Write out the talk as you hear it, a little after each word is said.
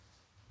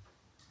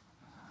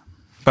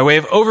By way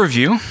of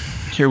overview,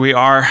 here we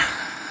are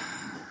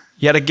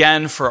yet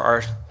again for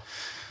our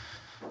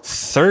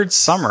third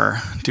summer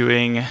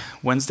doing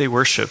Wednesday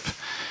worship.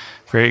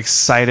 Very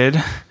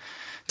excited.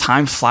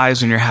 Time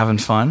flies when you're having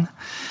fun.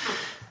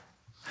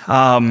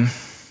 The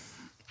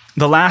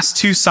last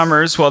two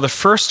summers, well, the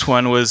first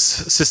one was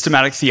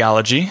systematic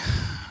theology,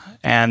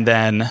 and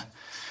then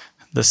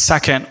the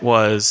second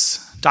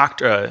was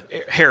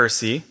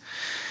heresy.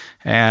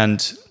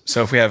 And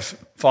so if we have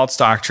false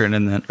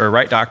doctrine or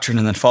right doctrine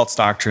and then false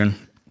doctrine,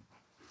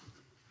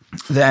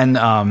 then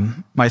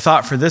my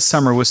thought for this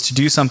summer was to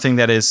do something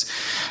that is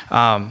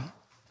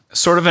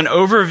sort of an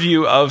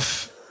overview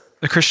of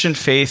the Christian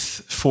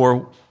faith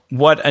for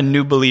what a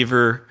new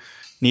believer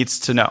needs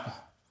to know.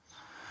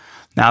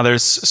 Now,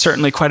 there's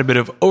certainly quite a bit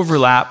of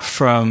overlap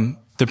from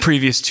the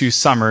previous two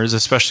summers,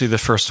 especially the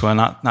first one,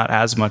 not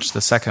as much the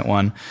second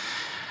one.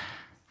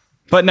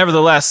 But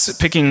nevertheless,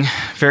 picking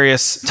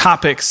various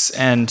topics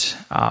and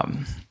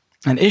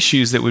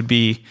issues that would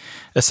be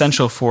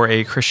essential for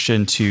a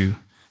Christian to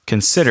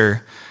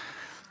consider.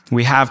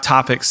 We have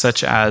topics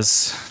such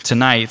as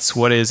tonight's,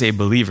 what is a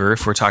believer?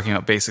 If we're talking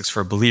about basics for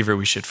a believer,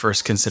 we should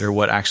first consider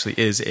what actually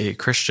is a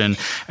Christian.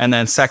 And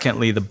then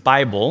secondly, the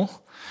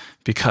Bible,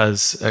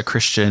 because a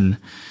Christian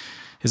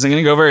isn't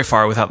going to go very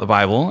far without the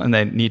Bible, and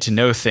they need to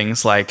know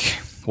things like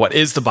what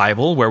is the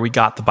Bible, where we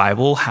got the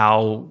Bible,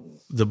 how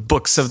the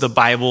books of the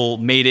Bible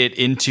made it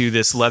into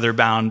this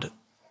leather-bound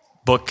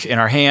book in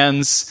our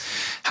hands,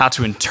 how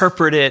to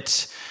interpret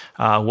it,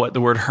 what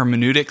the word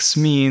hermeneutics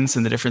means,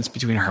 and the difference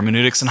between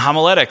hermeneutics and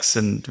homiletics,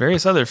 and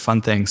various other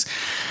fun things.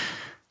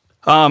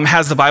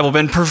 Has the Bible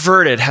been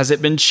perverted? Has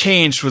it been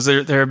changed? Was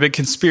there a big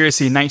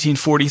conspiracy in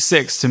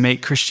 1946 to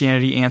make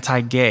Christianity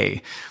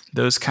anti-gay?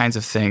 Those kinds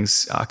of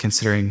things,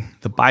 considering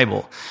the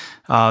Bible.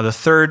 The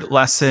third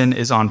lesson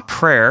is on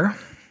prayer.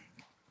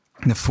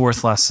 The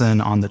fourth lesson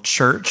on the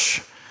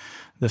church.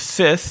 The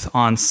fifth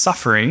on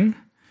suffering.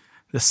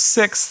 The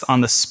sixth on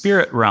the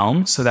spirit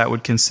realm, so that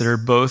would consider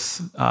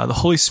both the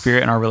Holy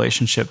Spirit and our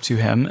relationship to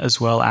Him,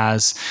 as well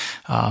as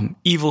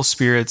evil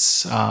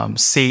spirits,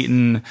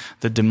 Satan,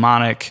 the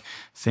demonic,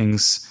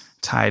 things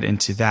tied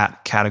into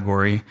that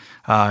category.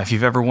 If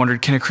you've ever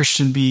wondered, can a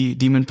Christian be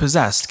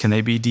demon-possessed? Can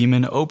they be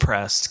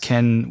demon-oppressed?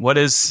 What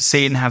does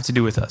Satan have to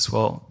do with us?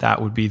 Well,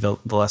 that would be the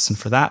lesson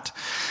for that.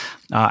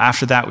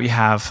 After that, we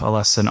have a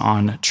lesson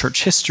on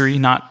church history,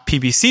 not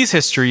PBC's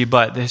history,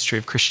 but the history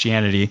of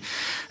Christianity.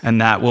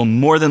 And that will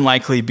more than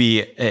likely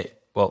be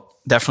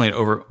definitely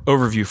an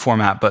overview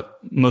format, but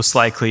most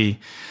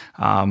likely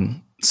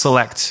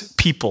select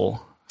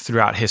people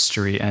throughout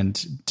history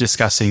and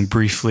discussing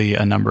briefly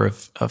a number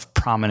of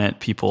prominent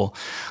people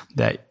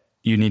that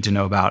you need to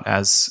know about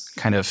as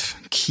kind of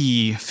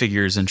key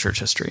figures in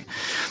church history.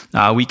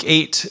 Week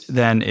 8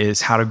 then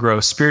is how to grow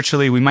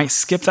spiritually. We might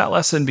skip that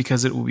lesson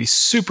because it will be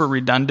super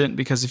redundant,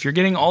 because if you're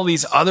getting all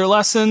these other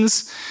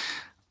lessons,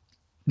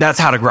 that's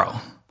how to grow.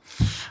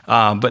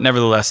 But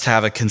nevertheless, to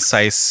have a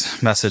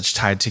concise message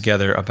tied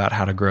together about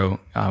how to grow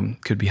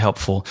could be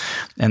helpful.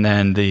 And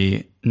then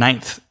the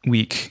 9th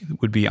week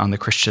would be on the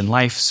Christian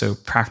life, so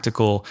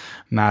practical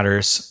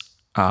matters,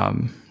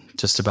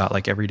 just about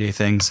like everyday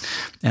things.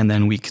 And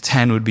then week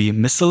 10 would be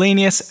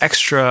miscellaneous,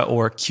 extra,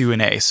 or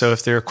Q&A. So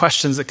if there are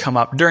questions that come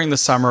up during the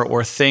summer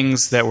or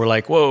things that were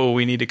like, whoa,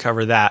 we need to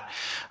cover that,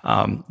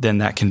 then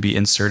that can be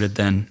inserted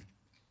then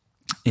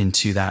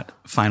into that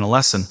final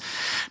lesson.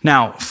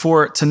 Now,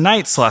 for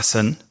tonight's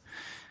lesson,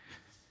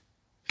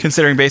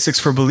 considering basics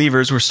for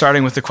believers, we're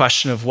starting with the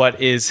question of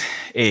what is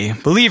a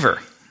believer.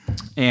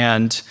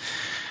 And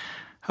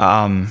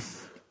I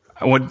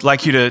would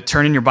like you to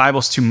turn in your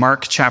Bibles to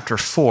Mark chapter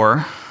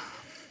 4.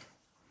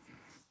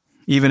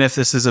 Even if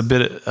this is a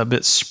bit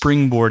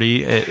springboardy,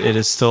 it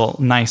is still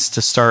nice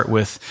to start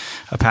with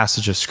a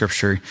passage of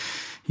Scripture,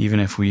 even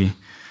if we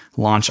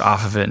launch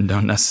off of it and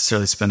don't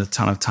necessarily spend a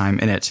ton of time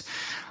in it.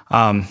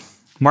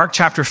 Mark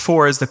chapter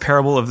 4 is the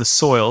parable of the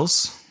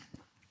soils,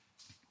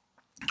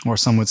 or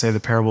some would say the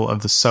parable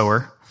of the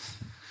sower.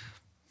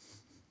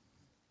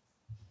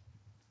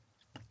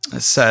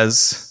 It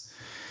says,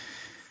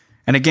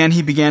 "And again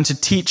he began to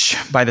teach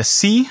by the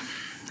sea,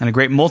 and a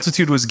great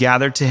multitude was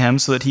gathered to him,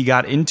 so that he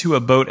got into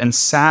a boat and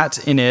sat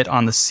in it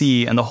on the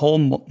sea, and the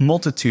whole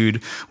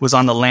multitude was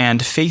on the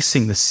land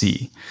facing the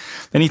sea.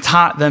 Then he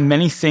taught them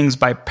many things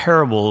by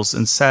parables,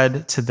 and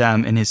said to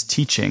them in his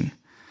teaching,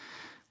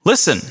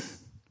 'Listen,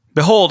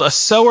 behold, a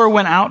sower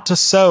went out to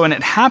sow, and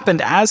it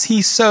happened as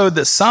he sowed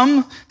that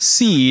some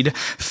seed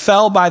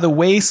fell by the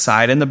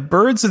wayside, and the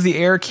birds of the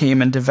air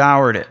came and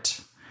devoured it.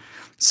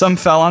 Some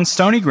fell on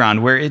stony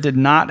ground, where it did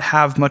not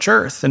have much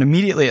earth, and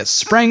immediately it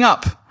sprang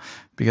up,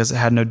 because it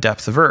had no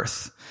depth of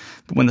earth.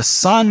 But when the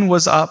sun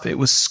was up, it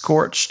was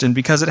scorched, and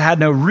because it had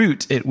no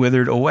root, it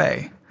withered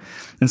away.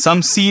 And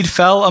some seed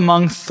fell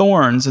among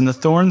thorns, and the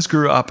thorns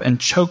grew up and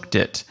choked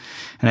it,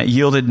 and it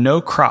yielded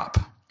no crop.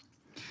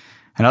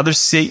 And other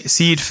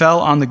seed fell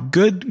on the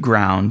good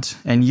ground,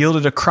 and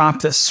yielded a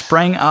crop that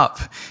sprang up,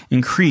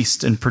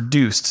 increased, and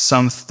produced,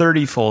 some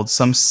 30-fold,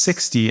 some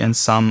 60, and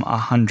some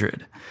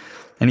 100.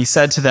 And he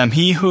said to them,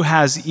 "He who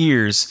has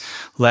ears,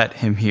 let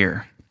him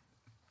hear."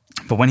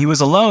 But when he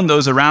was alone,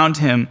 those around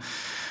him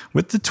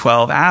with the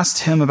 12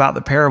 asked him about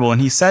the parable,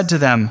 and he said to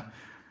them,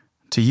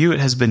 "To you it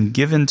has been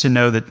given to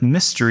know the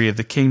mystery of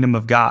the kingdom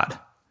of God.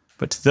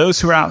 But to those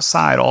who are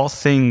outside, all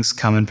things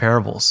come in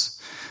parables,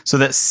 so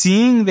that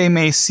seeing they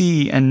may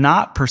see and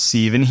not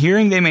perceive, and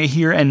hearing they may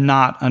hear and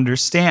not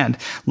understand,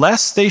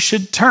 lest they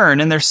should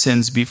turn and their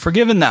sins be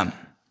forgiven them."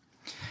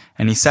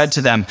 And he said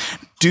to them,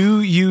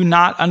 "Do you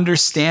not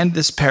understand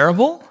this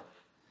parable?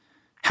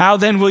 How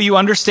then will you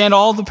understand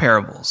all the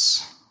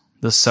parables?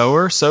 The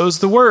sower sows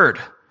the word,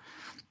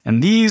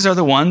 and these are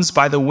the ones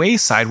by the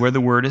wayside where the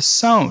word is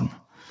sown.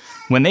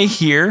 When they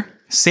hear,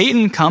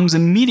 Satan comes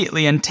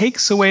immediately and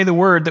takes away the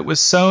word that was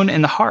sown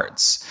in the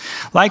hearts.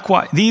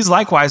 These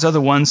likewise are the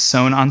ones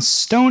sown on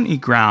stony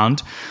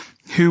ground,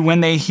 who,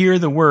 when they hear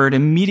the word,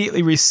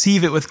 immediately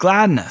receive it with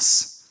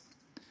gladness.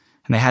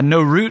 And they had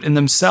no root in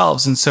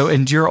themselves, and so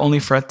endure only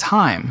for a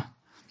time.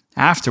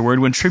 Afterward,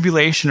 when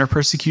tribulation or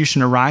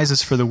persecution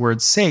arises for the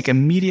word's sake,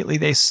 immediately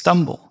they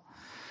stumble.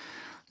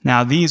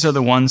 Now these are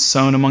the ones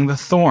sown among the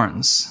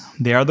thorns.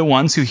 They are the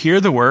ones who hear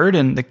the word,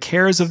 and the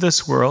cares of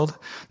this world,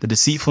 the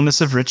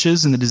deceitfulness of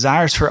riches, and the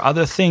desires for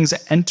other things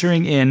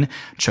entering in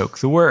choke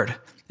the word,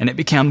 and it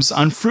becomes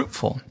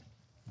unfruitful.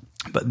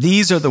 But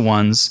these are the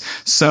ones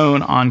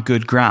sown on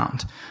good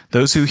ground,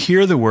 those who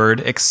hear the word,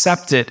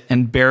 accept it,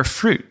 and bear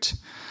fruit,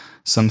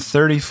 some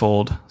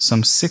 30-fold,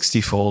 some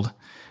 60-fold,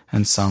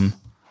 and some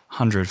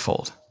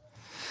 100-fold.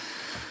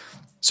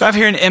 So I have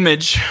here an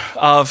image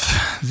of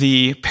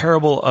the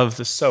parable of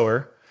the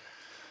sower.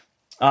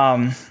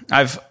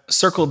 I've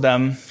circled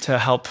them to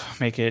help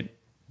make it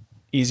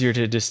easier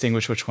to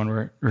distinguish which one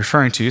we're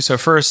referring to. So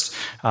first,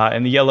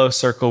 in the yellow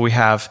circle, we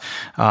have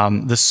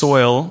the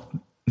soil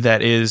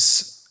that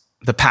is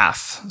the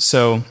path.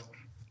 So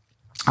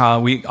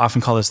we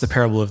often call this the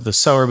parable of the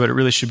sower, but it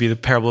really should be the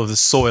parable of the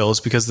soils,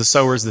 because the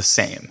sower is the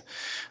same.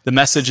 The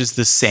message is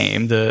the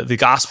same. The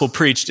gospel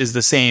preached is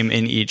the same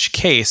in each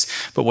case,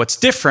 but what's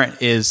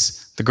different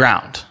is the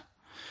ground.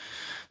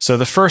 So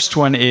the first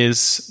one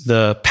is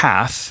the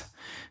path,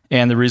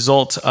 and the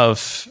result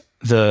of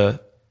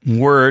the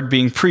word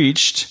being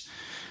preached,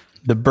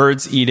 the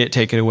birds eat it,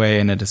 take it away,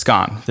 and it is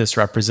gone. This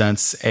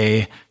represents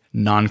a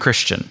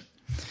non-Christian.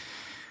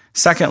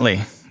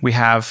 Secondly, we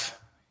have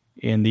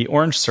in the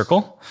orange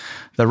circle,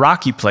 the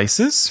rocky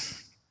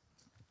places.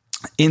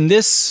 In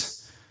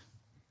this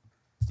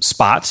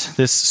spot,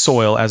 this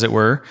soil, as it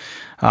were,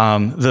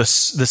 the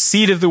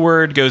seed of the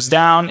word goes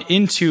down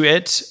into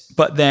it,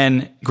 but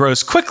then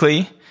grows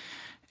quickly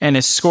and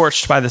is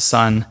scorched by the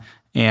sun,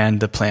 and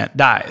the plant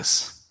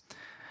dies.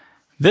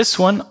 This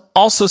one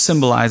also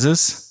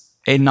symbolizes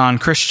a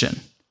non-Christian.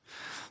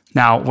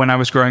 Now, when I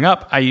was growing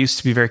up, I used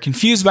to be very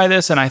confused by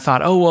this, and I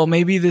thought, oh, well,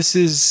 maybe this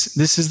is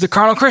the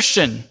carnal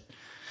Christian.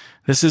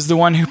 This is the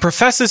one who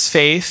professes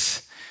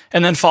faith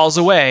and then falls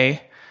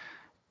away,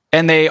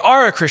 and they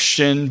are a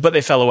Christian, but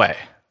they fell away.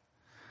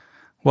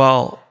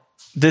 Well,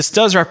 this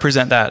does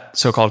represent that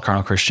so-called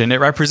carnal Christian. It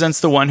represents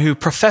the one who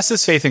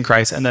professes faith in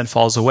Christ and then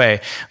falls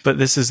away, but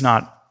this is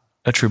not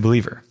a true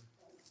believer.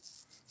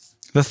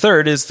 The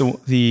third is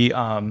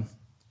the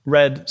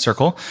red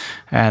circle,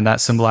 and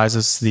that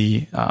symbolizes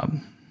the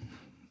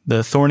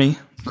thorny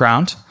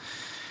ground,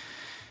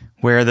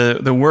 where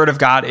the word of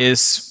God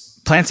is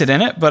planted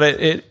in it, but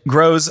it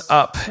grows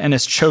up and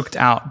is choked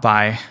out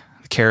by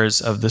the cares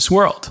of this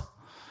world.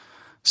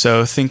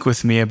 So think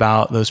with me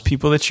about those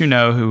people that you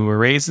know who were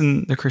raised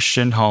in the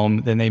Christian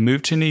home, then they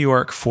moved to New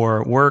York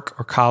for work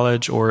or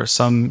college or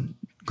some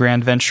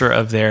grand venture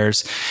of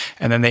theirs,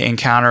 and then they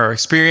encounter or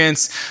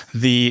experience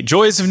the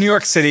joys of New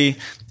York City,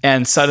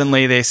 and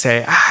suddenly they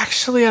say,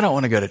 actually, I don't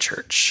want to go to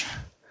church.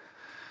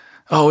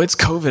 Oh, it's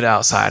COVID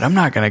outside. I'm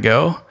not going to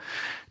go.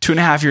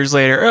 2.5 years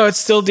later, oh, it's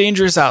still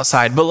dangerous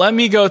outside, but let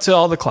me go to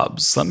all the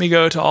clubs. Let me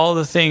go to all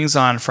the things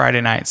on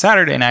Friday night,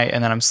 Saturday night,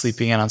 and then I'm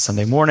sleeping in on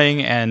Sunday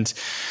morning and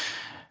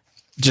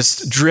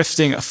just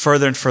drifting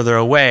further and further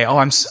away. Oh,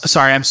 I'm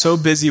sorry, I'm so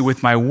busy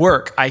with my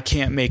work, I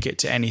can't make it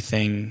to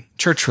anything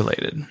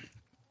church-related.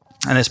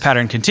 And this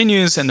pattern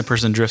continues, and the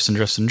person drifts and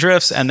drifts and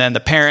drifts, and then the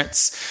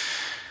parents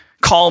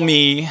call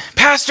me,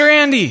 Pastor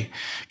Andy,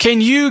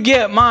 can you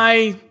get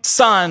my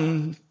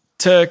son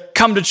to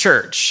come to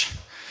church?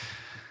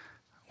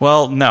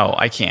 Well, no,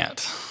 I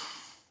can't.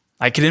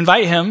 I could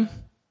invite him,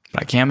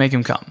 but I can't make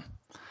him come.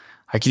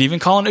 I could even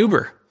call an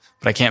Uber,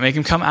 but I can't make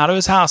him come out of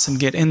his house and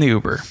get in the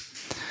Uber.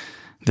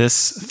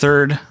 This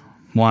third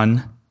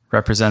one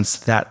represents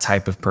that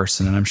type of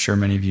person, and I'm sure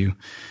many of you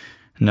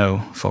know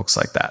folks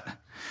like that.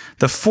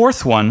 The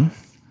fourth one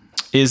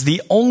is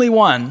the only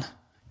one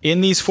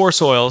in these four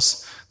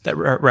soils that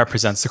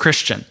represents the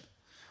Christian.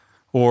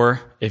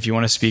 Or, if you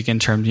want to speak in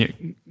terms,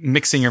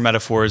 mixing your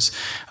metaphors,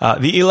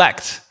 the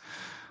elect,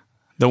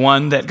 the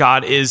one that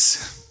God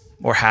is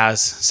or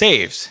has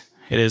saved.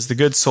 It is the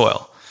good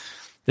soil.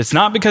 It's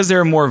not because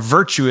they're more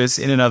virtuous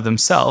in and of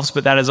themselves,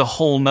 but that is a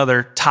whole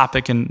nother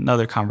topic and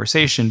another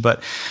conversation.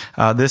 But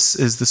this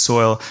is the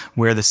soil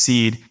where the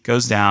seed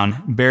goes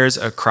down, bears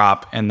a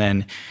crop, and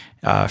then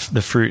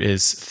the fruit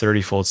is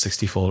 30-fold,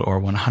 60-fold, or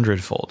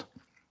 100-fold.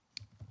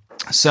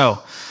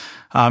 So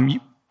you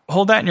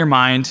hold that in your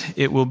mind.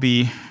 It will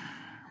be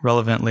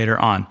relevant later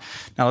on.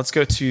 Now let's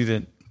go to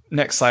the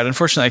next slide.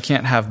 Unfortunately, I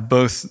can't have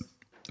both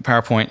the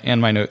PowerPoint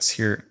and my notes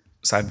here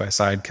side by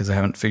side because I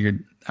haven't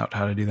figured out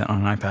how to do that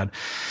on an iPad.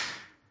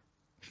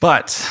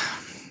 But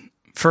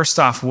first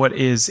off, what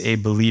is a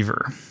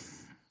believer?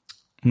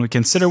 When we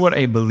consider what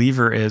a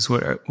believer is,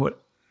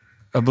 what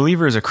a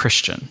believer is a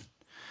Christian.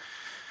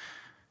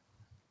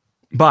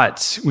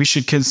 But we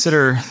should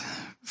consider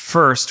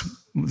first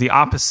the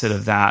opposite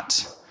of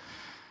that,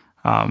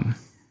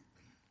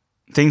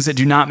 things that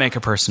do not make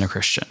a person a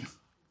Christian.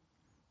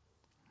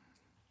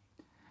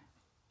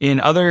 In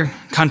other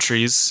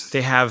countries,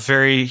 they have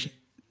very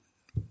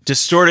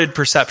distorted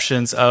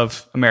perceptions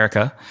of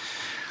America,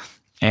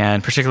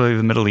 and particularly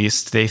the Middle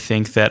East. They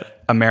think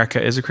that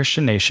America is a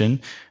Christian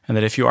nation, and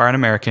that if you are an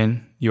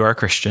American, you are a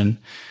Christian.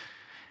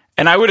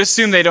 And I would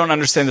assume they don't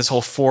understand this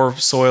whole 4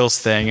 soils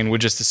thing and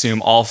would just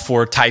assume all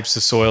 4 types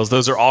of soils,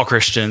 those are all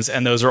Christians,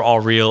 and those are all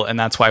real, and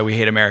that's why we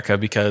hate America,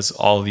 because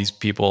all of these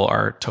people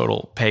are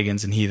total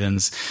pagans and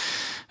heathens,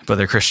 but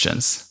they're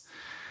Christians.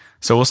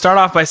 So we'll start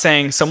off by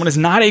saying someone is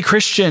not a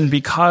Christian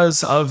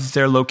because of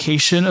their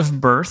location of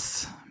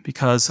birth,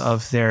 because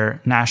of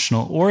their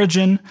national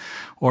origin,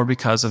 or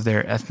because of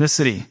their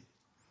ethnicity.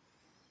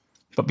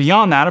 But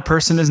beyond that, a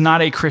person is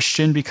not a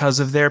Christian because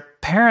of their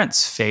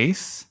parents'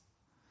 faith.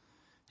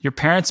 Your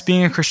parents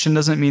being a Christian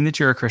doesn't mean that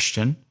you're a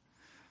Christian.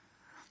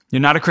 You're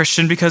not a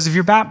Christian because of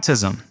your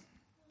baptism.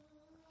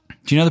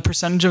 Do you know the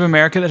percentage of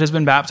America that has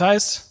been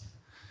baptized?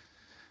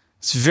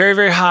 It's very,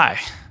 very high.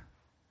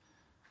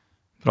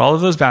 But all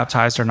of those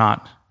baptized are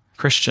not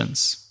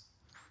Christians.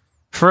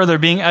 Further,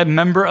 being a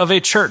member of a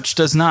church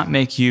does not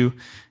make you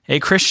a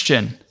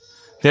Christian.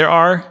 There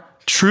are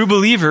true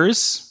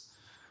believers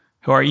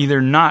who are either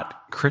not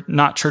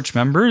church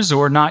members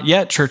or not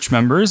yet church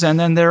members, and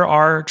then there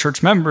are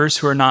church members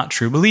who are not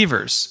true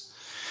believers.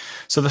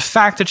 So the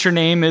fact that your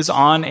name is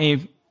on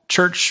a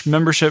church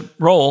membership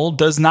roll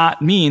does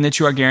not mean that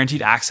you are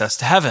guaranteed access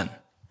to heaven.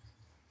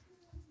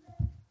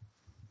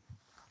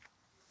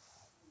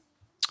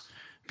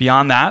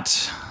 Beyond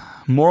that,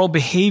 moral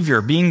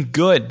behavior, being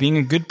good, being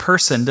a good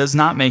person does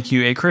not make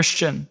you a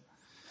Christian.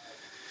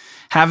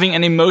 Having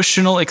an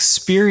emotional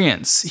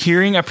experience,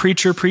 hearing a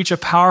preacher preach a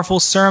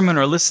powerful sermon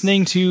or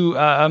listening to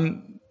a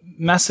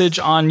message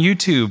on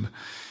YouTube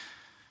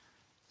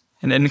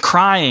and then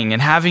crying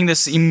and having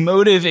this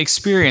emotive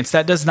experience,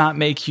 that does not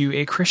make you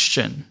a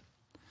Christian.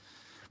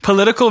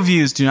 Political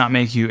views do not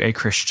make you a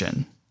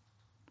Christian.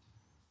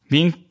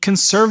 Being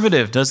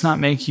conservative does not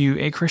make you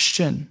a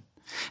Christian.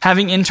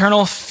 Having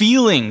internal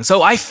feelings.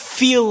 Oh, I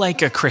feel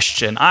like a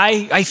Christian.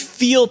 I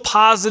feel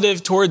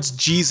positive towards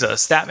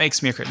Jesus. That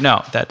makes me a Christian.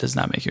 No, that does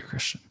not make you a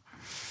Christian.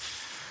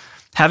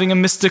 Having a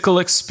mystical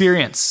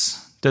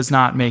experience does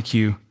not make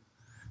you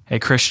a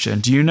Christian.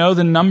 Do you know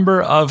the number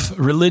of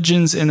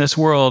religions in this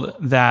world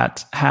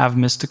that have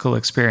mystical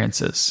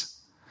experiences?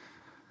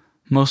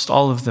 Most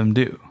all of them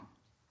do.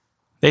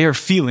 They are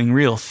feeling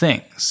real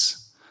things.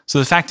 So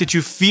the fact that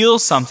you feel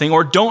something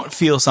or don't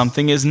feel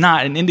something is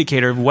not an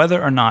indicator of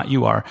whether or not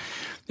you are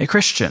a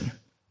Christian.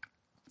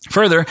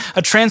 Further,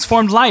 a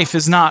transformed life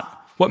is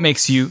not what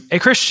makes you a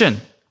Christian.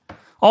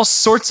 All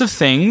sorts of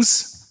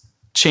things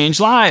change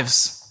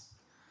lives.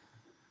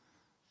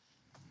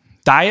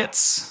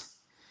 Diets,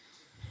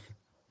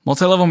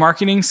 multi-level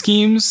marketing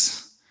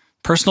schemes,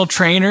 personal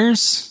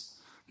trainers,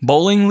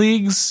 bowling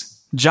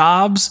leagues,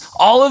 jobs,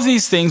 all of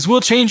these things will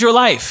change your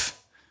life.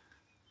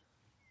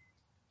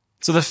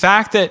 So the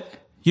fact that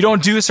you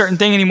don't do a certain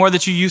thing anymore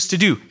that you used to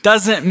do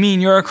doesn't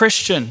mean you're a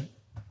Christian.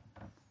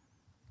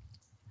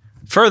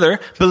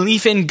 Further,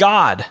 belief in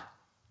God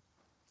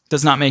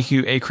does not make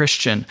you a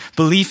Christian.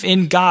 Belief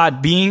in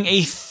God, being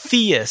a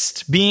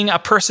theist, being a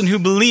person who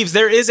believes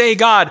there is a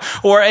God,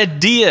 or a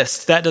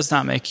deist, that does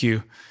not make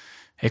you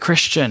a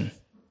Christian.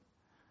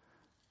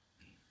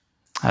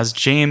 As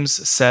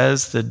James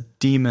says, the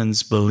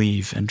demons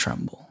believe and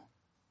tremble.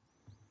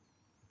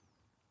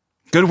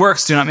 Good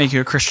works do not make you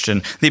a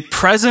Christian. The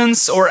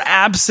presence or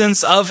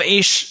absence of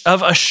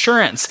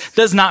assurance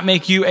does not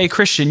make you a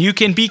Christian. You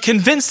can be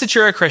convinced that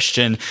you're a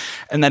Christian,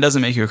 and that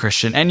doesn't make you a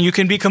Christian. And you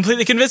can be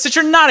completely convinced that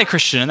you're not a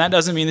Christian, and that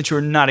doesn't mean that you're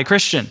not a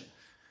Christian.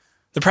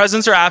 The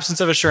presence or absence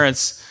of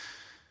assurance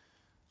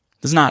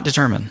does not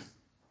determine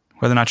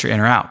whether or not you're in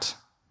or out.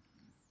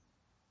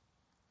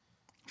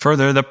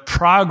 Further, the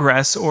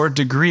progress or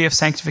degree of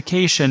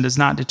sanctification does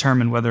not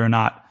determine whether or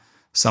not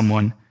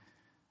someone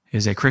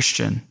is a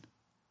Christian.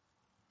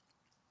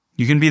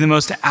 You can be the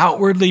most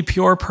outwardly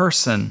pure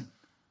person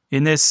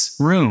in this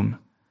room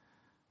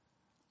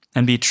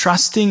and be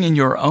trusting in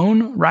your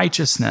own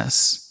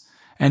righteousness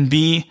and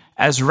be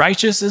as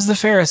righteous as the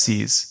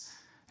Pharisees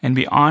and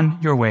be on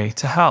your way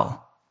to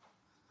hell.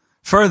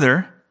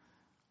 Further,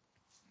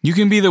 you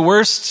can be the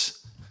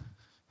worst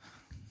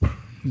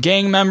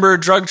gang member,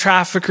 drug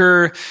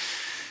trafficker,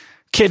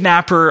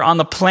 kidnapper on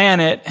the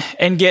planet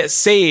and get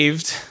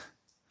saved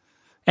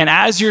And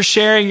as you're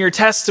sharing your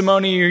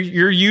testimony,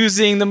 you're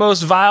using the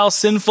most vile,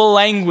 sinful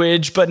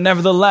language, but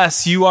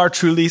nevertheless, you are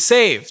truly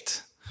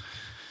saved.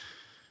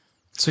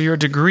 So your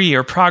degree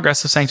or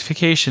progress of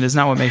sanctification is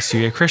not what makes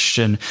you a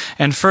Christian.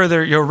 And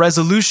further, your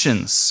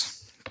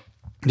resolutions,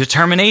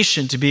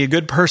 determination to be a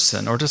good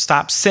person or to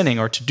stop sinning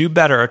or to do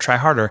better or try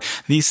harder,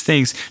 these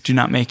things do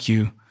not make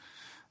you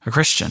a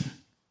Christian.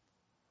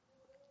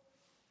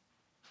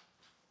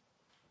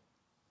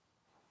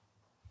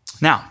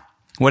 Now,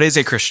 what is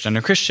a Christian?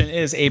 A Christian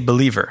is a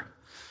believer.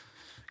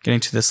 Getting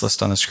to this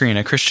list on the screen,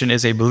 a Christian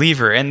is a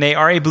believer, and they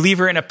are a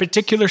believer in a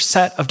particular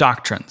set of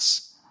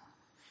doctrines.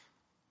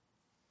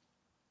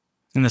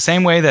 In the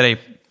same way that a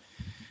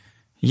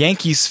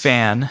Yankees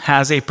fan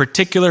has a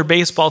particular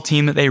baseball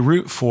team that they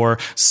root for,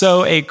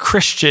 so a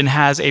Christian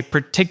has a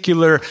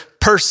particular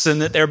person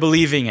that they're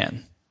believing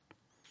in.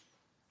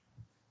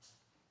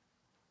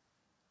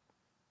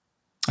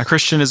 A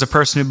Christian is a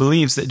person who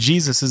believes that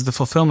Jesus is the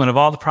fulfillment of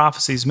all the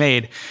prophecies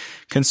made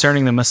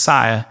concerning the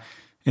Messiah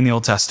in the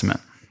Old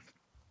Testament,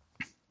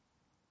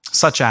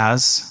 such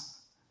as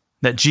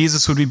that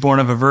Jesus would be born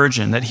of a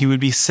virgin, that he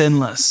would be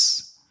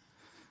sinless.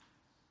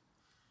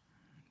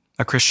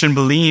 A Christian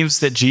believes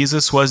that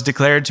Jesus was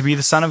declared to be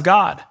the Son of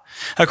God.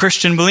 A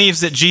Christian believes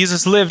that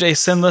Jesus lived a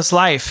sinless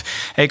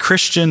life. A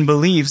Christian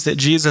believes that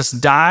Jesus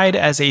died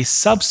as a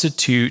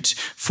substitute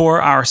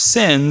for our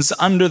sins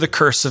under the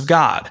curse of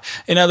God.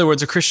 In other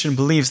words, a Christian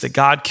believes that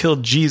God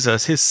killed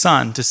Jesus, his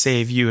son, to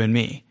save you and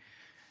me.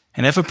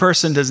 And if a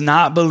person does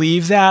not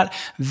believe that,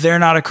 they're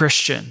not a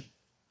Christian.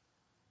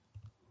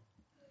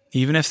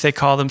 Even if they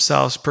call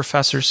themselves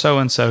Professor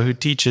so-and-so who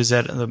teaches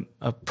at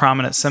a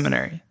prominent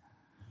seminary.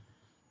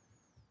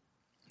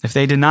 If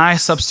they deny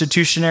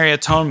substitutionary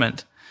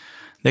atonement,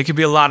 they could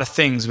be a lot of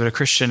things, but a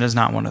Christian is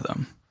not one of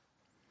them.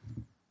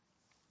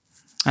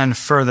 And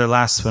further,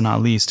 last but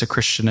not least, a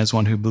Christian is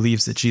one who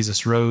believes that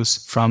Jesus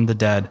rose from the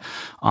dead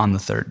on the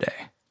third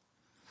day.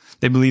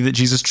 They believe that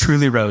Jesus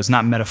truly rose,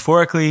 not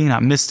metaphorically,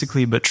 not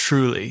mystically, but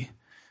truly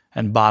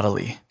and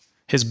bodily.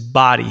 His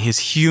body, his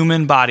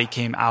human body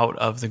came out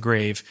of the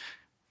grave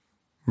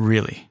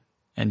really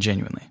and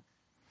genuinely.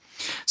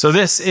 So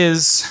this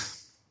is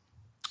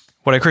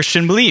what a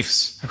Christian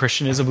believes. A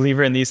Christian is a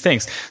believer in these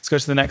things. Let's go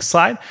to the next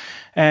slide,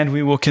 and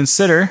we will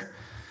consider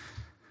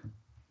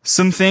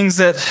some things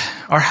that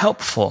are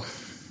helpful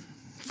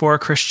for a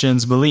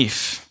Christian's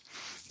belief.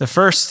 The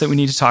first that we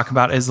need to talk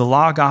about is the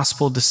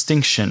law-gospel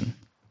distinction.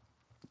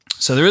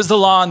 So there is the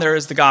law and there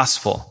is the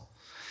gospel.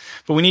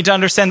 But we need to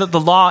understand that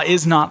the law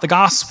is not the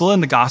gospel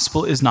and the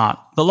gospel is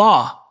not the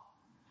law.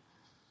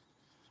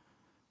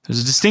 There's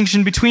a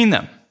distinction between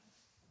them.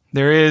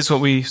 There is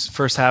what we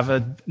first have a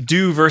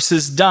do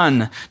versus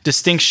done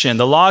distinction.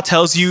 The law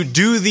tells you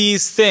do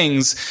these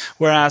things,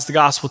 whereas the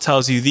gospel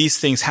tells you these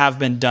things have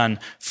been done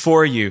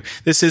for you.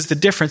 This is the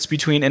difference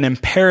between an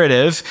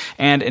imperative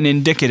and an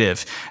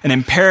indicative. An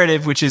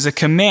imperative, which is a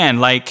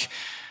command, like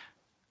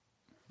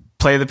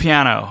play the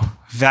piano,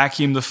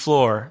 vacuum the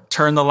floor,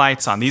 turn the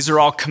lights on. These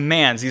are all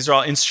commands. These are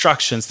all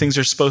instructions, things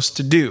you're supposed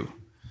to do.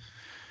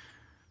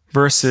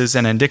 Versus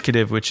an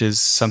indicative, which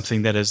is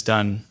something that is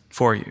done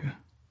for you.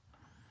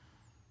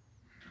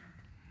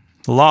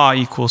 Law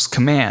equals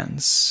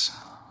commands.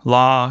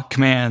 Law,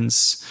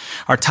 commands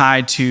are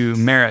tied to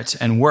merit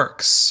and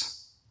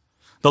works.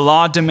 The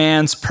law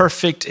demands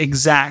perfect,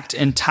 exact,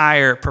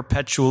 entire,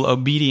 perpetual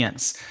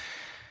obedience.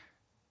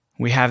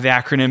 We have the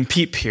acronym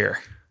PEEP here.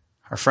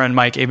 Our friend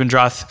Mike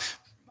Abendroth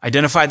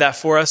identified that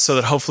for us so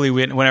that hopefully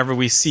whenever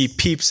we see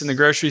peeps in the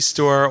grocery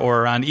store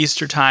or around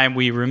Easter time,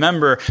 we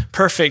remember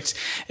perfect,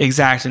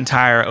 exact,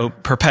 entire,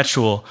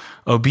 perpetual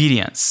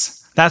obedience.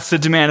 That's the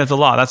demand of the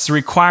law. That's the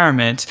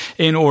requirement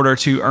in order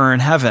to earn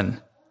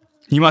heaven.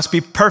 You must be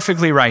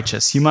perfectly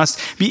righteous. You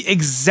must be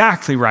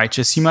exactly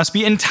righteous. You must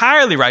be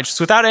entirely righteous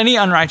without any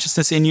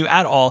unrighteousness in you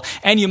at all.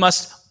 And you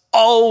must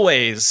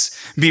always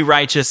be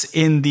righteous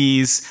in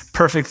these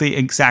perfectly,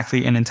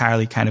 exactly, and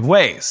entirely kind of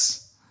ways.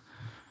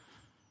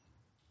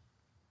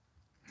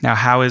 Now,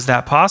 how is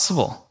that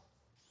possible?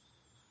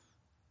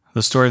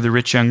 The story of the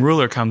rich young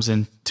ruler comes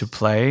into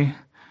play.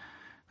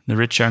 The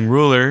rich young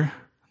ruler,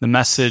 the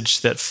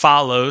message that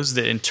follows,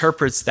 that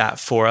interprets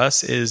that for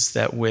us, is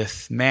that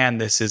with man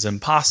this is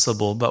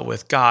impossible, but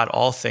with God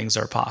all things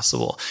are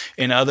possible.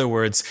 In other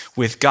words,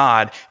 with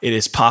God it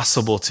is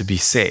possible to be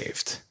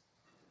saved.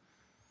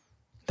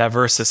 That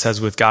verse that says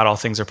with God all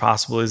things are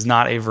possible is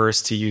not a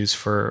verse to use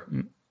for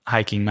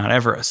hiking Mount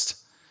Everest.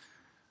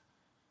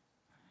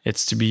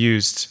 It's to be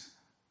used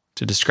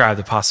to describe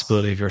the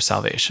possibility of your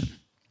salvation.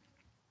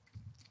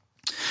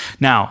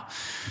 Now,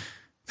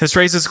 this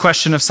raises the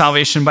question of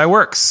salvation by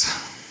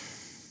works.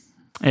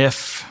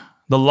 If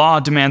the law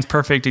demands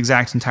perfect,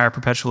 exact, entire,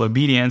 perpetual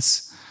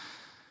obedience,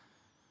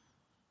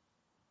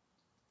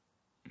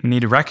 we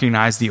need to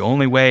recognize the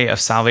only way of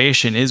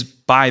salvation is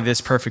by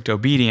this perfect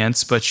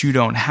obedience, but you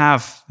don't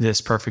have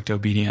this perfect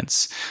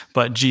obedience,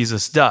 but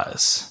Jesus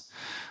does.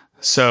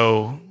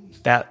 So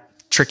that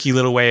tricky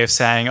little way of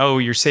saying, oh,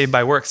 you're saved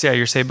by works. Yeah,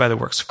 you're saved by the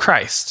works of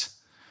Christ,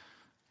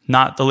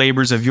 not the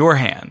labors of your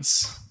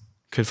hands.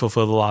 could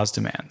fulfill the law's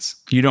demands.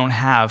 You don't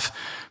have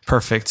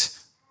perfect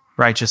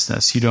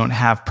righteousness. You don't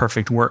have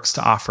perfect works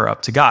to offer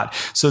up to God.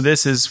 So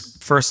this is,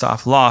 first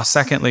off, law.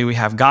 Secondly, we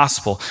have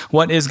gospel.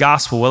 What is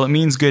gospel? Well, it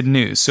means good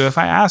news. So if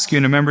I ask you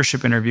in a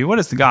membership interview, what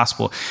is the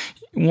gospel?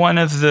 One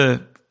of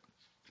the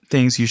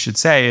things you should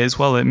say is,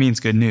 well, it means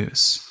good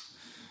news.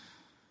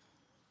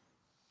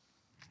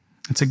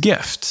 It's a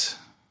gift.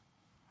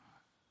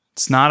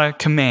 It's not a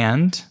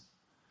command.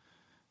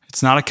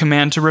 It's not a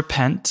command to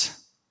repent.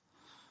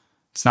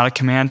 It's not a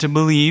command to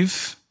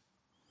believe.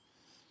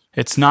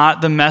 It's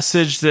not the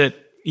message that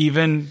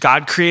even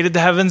God created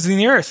the heavens and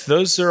the earth.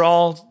 Those are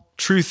all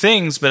true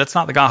things, but it's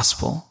not the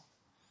gospel.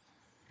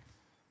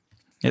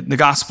 The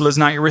gospel is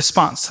not your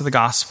response to the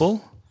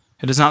gospel.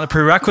 It is not the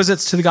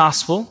prerequisites to the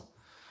gospel.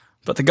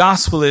 But the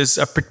gospel is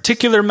a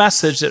particular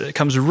message that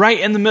comes right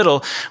in the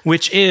middle,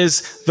 which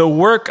is the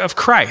work of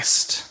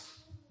Christ.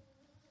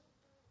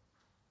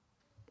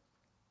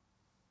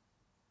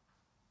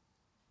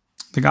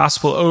 The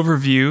gospel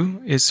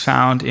overview is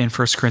found in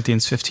 1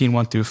 Corinthians 15,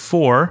 1 through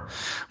 4.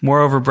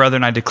 Moreover,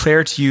 brethren, I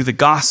declare to you the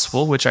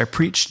gospel which I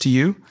preached to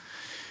you,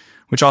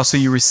 which also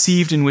you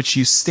received, in which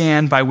you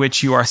stand, by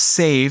which you are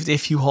saved,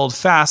 if you hold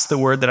fast the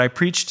word that I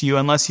preached to you,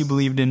 unless you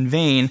believed in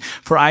vain.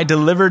 For I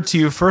delivered to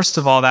you first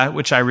of all that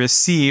which I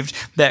received,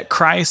 that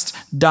Christ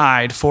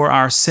died for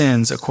our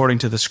sins according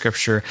to the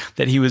scripture,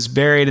 that he was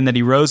buried, and that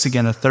he rose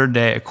again the third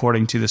day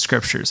according to the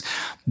scriptures.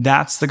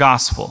 That's the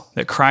gospel,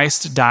 that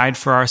Christ died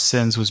for our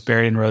sins, was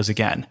buried, and rose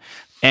again.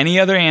 Any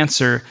other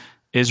answer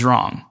is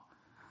wrong.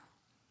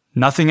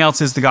 Nothing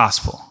else is the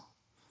gospel.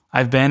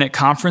 I've been at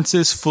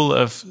conferences full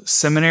of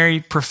seminary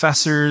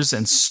professors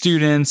and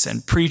students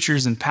and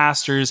preachers and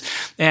pastors,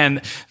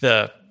 and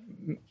the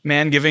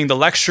man giving the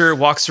lecture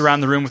walks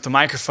around the room with the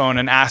microphone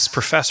and asks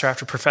professor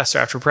after professor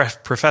after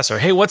professor,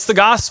 hey, what's the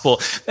gospel?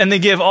 And they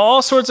give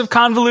all sorts of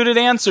convoluted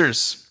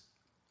answers.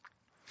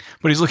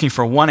 But he's looking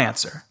for one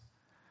answer.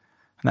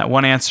 And that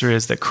one answer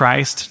is that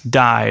Christ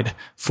died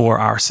for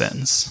our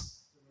sins.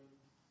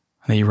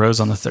 And that he rose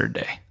on the third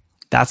day.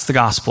 That's the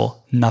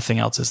gospel. Nothing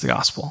else is the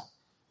gospel.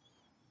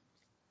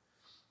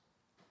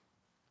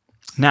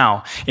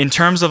 Now, in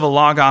terms of a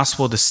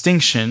law-gospel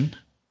distinction,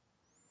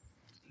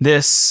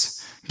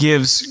 this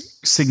gives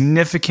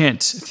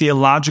significant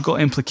theological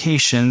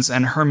implications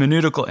and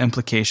hermeneutical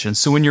implications.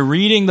 So when you're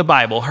reading the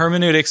Bible,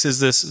 hermeneutics is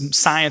this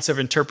science of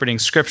interpreting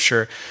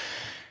Scripture.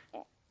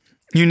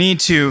 You need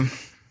to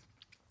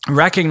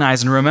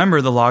recognize and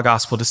remember the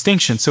law-gospel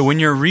distinction. So when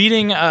you're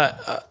reading,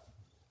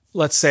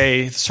 let's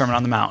say, the Sermon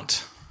on the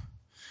Mount,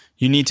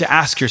 you need to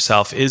ask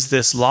yourself, is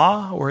this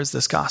law or is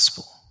this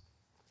gospel?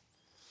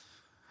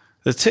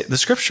 The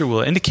scripture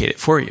will indicate it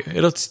for you.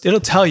 It'll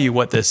tell you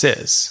what this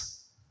is.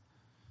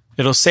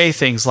 It'll say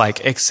things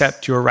like,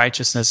 except your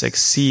righteousness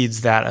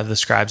exceeds that of the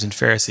scribes and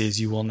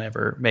Pharisees, you will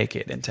never make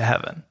it into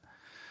heaven.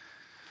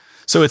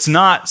 So it's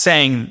not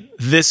saying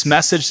this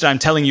message that I'm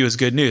telling you is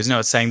good news. No,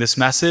 it's saying this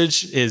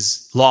message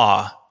is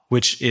law,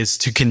 which is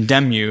to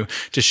condemn you,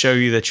 to show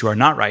you that you are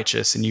not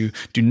righteous and you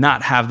do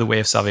not have the way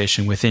of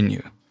salvation within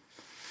you.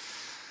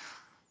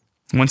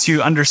 Once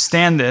you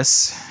understand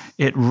this,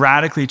 it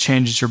radically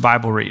changes your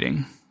Bible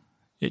reading.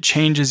 It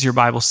changes your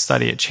Bible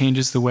study. It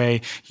changes the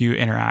way you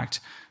interact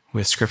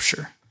with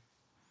Scripture.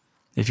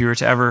 If you were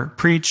to ever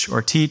preach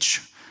or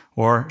teach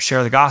or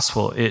share the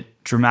gospel,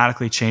 it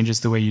dramatically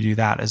changes the way you do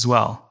that as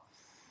well.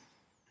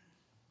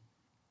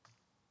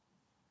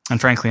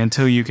 And frankly,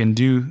 until you can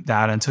do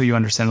that, until you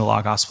understand the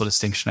law-gospel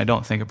distinction, I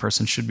don't think a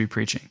person should be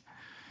preaching,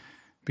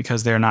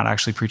 because they're not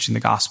actually preaching the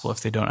gospel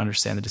if they don't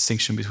understand the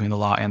distinction between the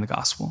law and the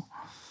gospel.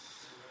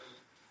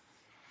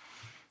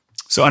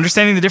 So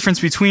understanding the difference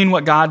between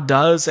what God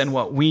does and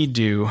what we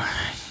do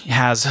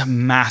has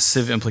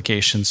massive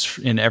implications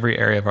in every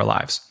area of our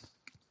lives.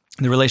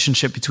 The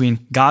relationship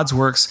between God's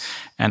works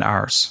and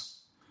ours.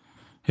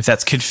 If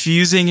that's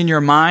confusing in your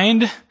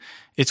mind,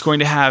 it's going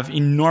to have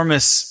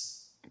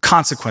enormous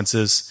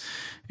consequences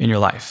in your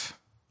life.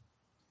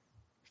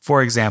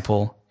 For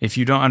example, if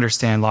you don't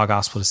understand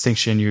law-gospel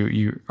distinction,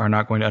 you are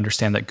not going to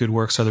understand that good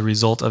works are the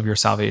result of your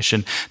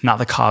salvation, not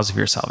the cause of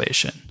your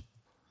salvation.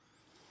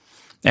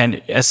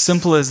 And as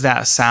simple as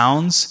that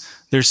sounds,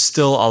 there's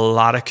still a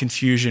lot of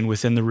confusion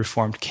within the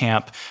Reformed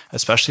camp,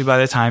 especially by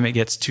the time it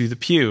gets to the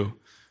pew,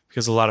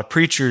 because a lot of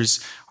preachers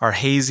are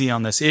hazy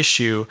on this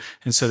issue,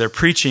 and so their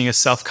preaching is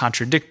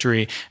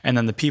self-contradictory, and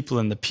then the people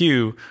in the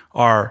pew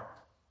are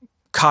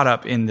caught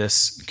up in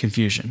this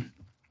confusion.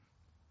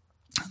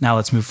 Now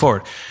let's move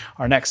forward.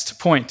 Our next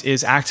point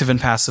is active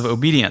and passive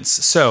obedience.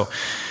 So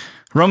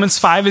Romans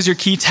 5 is your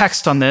key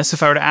text on this.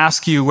 If I were to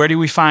ask you, where do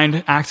we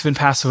find active and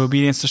passive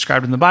obedience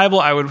described in the Bible,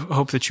 I would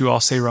hope that you all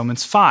say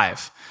Romans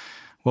 5.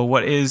 Well,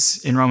 what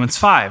is in Romans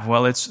 5?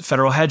 Well, it's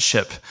federal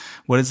headship.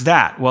 What is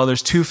that? Well,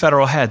 there's two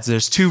federal heads.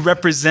 There's two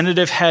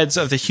representative heads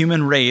of the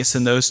human race,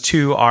 and those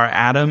two are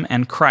Adam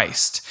and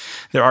Christ.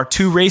 There are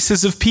two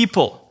races of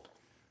people.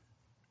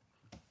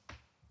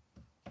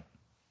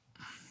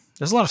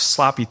 There's a lot of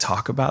sloppy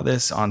talk about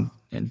this on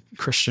in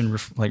Christian,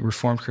 like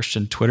Reformed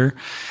Christian Twitter,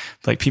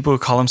 like people who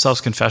call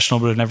themselves confessional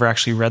but have never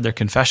actually read their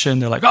confession.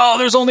 They're like, oh,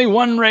 there's only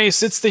one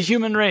race. It's the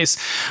human race.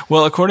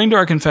 Well, according to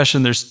our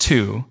confession, there's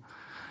two.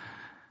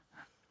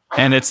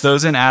 And it's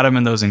those in Adam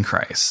and those in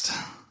Christ.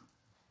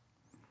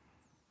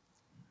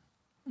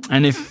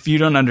 And if you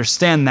don't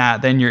understand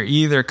that, then you're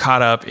either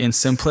caught up in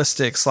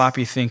simplistic,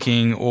 sloppy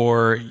thinking,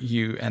 or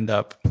you end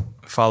up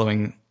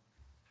following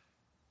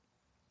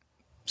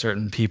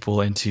certain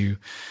people into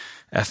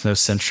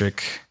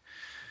ethnocentric,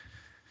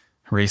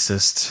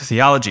 racist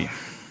theology.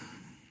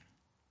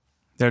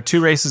 There are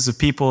two races of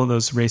people.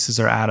 Those races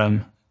are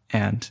Adam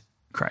and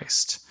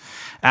Christ.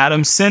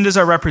 Adam sinned as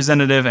our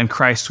representative, and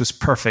Christ was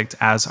perfect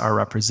as our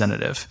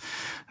representative.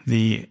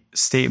 The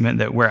statement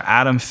that where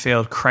Adam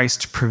failed,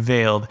 Christ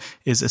prevailed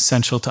is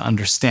essential to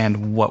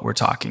understand what we're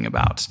talking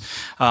about.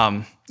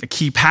 A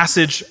key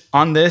passage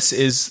on this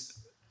is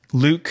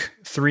Luke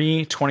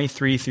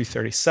 3:23 through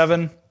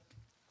 37.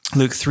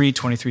 Luke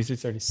 3:23 through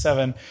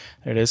 37.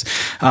 There it is.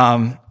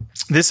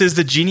 This is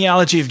the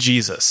genealogy of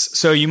Jesus.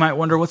 So you might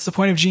wonder, what's the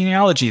point of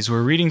genealogies?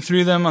 We're reading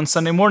through them on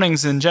Sunday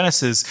mornings in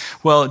Genesis.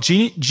 Well,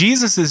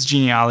 Jesus'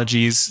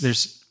 genealogies,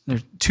 there's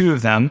two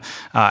of them,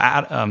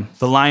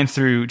 the line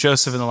through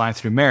Joseph and the line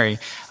through Mary.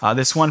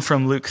 This one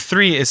from Luke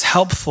 3 is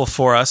helpful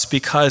for us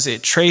because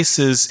it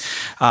traces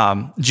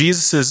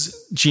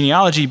Jesus'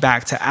 genealogy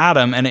back to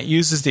Adam, and it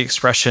uses the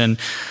expression,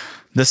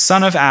 the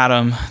son of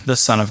Adam, the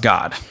son of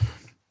God.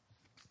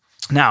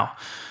 Now,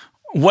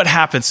 what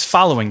happens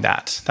following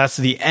that? That's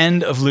the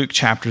end of Luke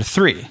chapter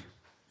 3.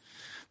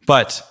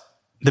 But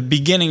the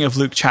beginning of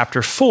Luke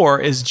chapter 4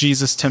 is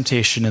Jesus'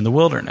 temptation in the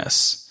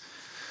wilderness.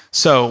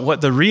 So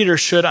what the reader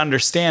should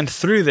understand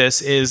through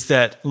this is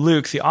that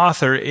Luke, the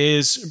author,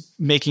 is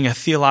making a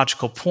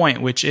theological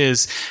point, which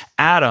is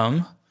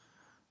Adam,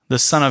 the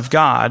son of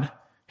God,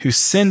 who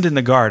sinned in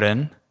the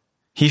garden,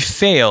 he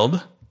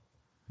failed.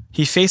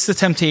 He faced the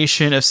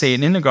temptation of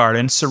Satan in the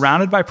garden,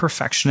 surrounded by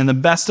perfection in the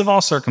best of all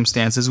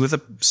circumstances, with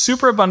a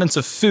superabundance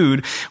of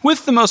food,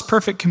 with the most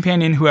perfect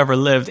companion who ever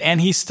lived,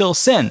 and he still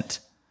sinned.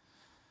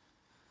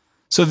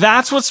 So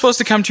that's what's supposed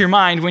to come to your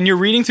mind when you're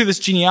reading through this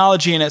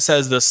genealogy and it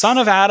says the son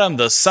of Adam,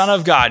 the son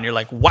of God. And you're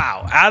like,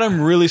 wow,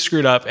 Adam really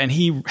screwed up and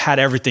he had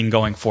everything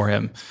going for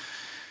him.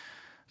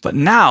 But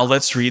now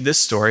let's read this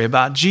story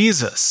about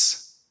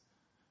Jesus.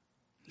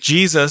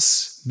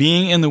 Jesus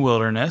being in the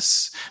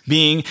wilderness,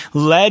 being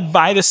led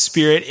by the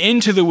Spirit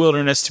into the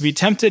wilderness to be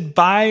tempted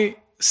by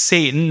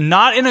Satan,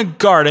 not in a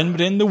garden, but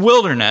in the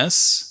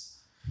wilderness.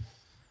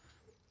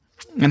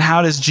 And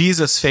how does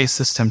Jesus face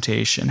this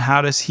temptation?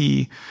 How does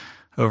he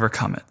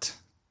overcome it?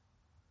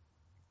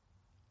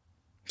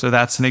 So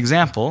that's an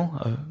example,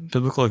 a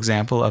biblical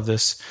example of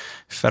this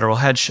federal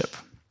headship.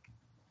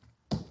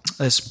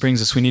 This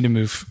brings us, we need to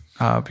move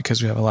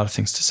because we have a lot of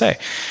things to say.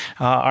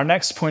 Our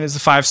next point is the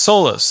five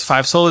solas.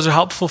 Five solas are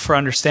helpful for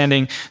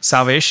understanding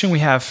salvation. We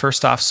have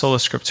first off sola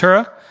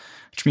scriptura,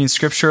 which means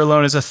scripture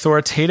alone is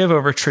authoritative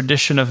over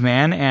tradition of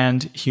man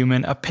and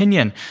human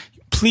opinion.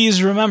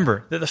 Please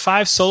remember that the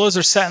five solas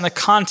are set in the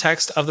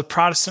context of the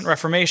Protestant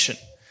Reformation.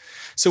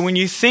 So when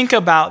you think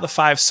about the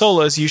five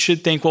solas, you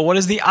should think, well, what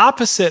is the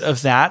opposite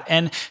of that?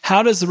 And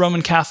how does the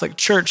Roman Catholic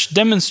Church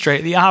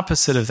demonstrate the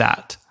opposite of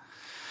that?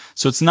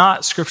 So it's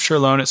not scripture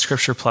alone, it's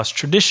scripture plus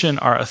tradition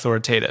are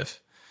authoritative.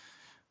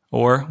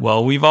 Or,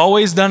 well, we've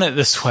always done it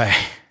this way.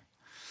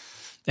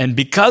 And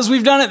because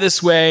we've done it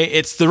this way,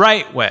 it's the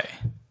right way.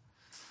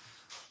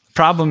 The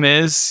problem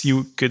is,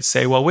 you could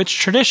say, well, which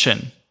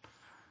tradition?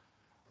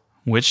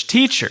 Which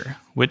teacher?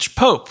 Which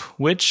pope?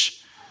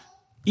 Which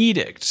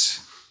edict?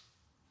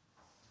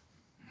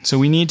 So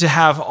we need to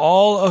have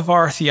all of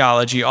our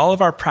theology, all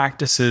of our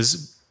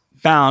practices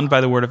bound by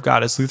the Word of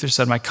God. As Luther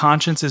said, my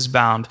conscience is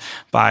bound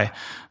by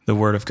the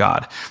Word of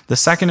God. The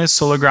second is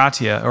sola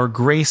gratia, or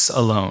grace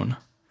alone.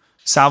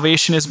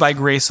 Salvation is by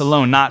grace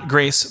alone, not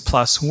grace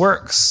plus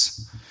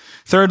works.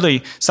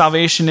 Thirdly,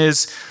 salvation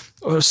is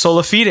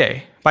sola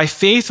fide, by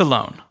faith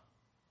alone.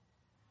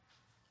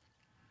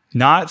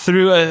 Not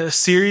through a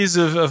series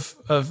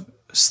of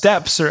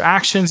steps or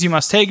actions you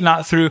must take,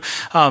 not through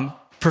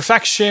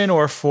perfection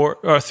or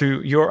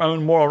through your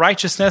own moral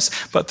righteousness,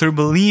 but through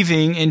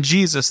believing in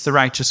Jesus, the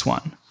righteous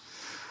one.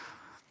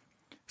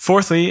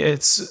 Fourthly,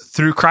 it's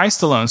through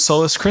Christ alone,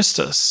 solus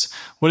Christus.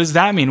 What does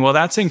that mean? Well,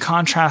 that's in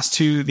contrast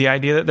to the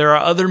idea that there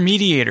are other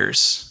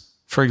mediators.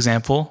 For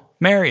example,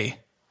 Mary.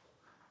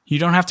 You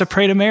don't have to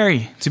pray to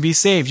Mary to be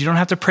saved. You don't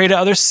have to pray to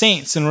other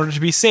saints in order to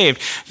be saved.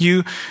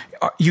 You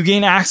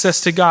gain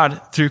access to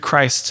God through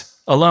Christ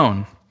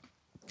alone.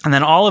 And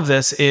then all of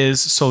this is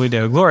soli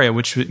Deo Gloria,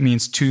 which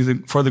means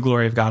for the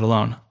glory of God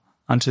alone,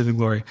 unto the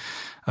glory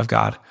of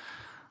God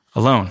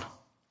alone.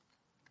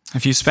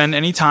 If you spend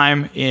any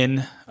time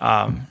in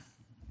the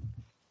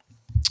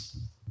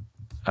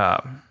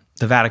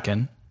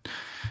Vatican,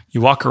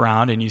 you walk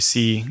around and you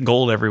see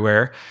gold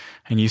everywhere,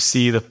 and you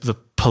see the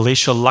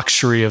palatial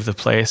luxury of the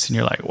place, and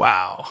you're like,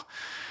 wow,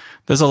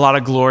 there's a lot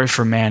of glory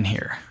for man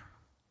here.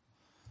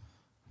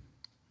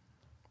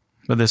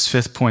 But this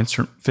fifth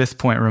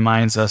point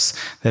reminds us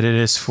that it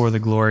is for the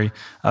glory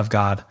of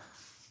God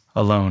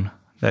alone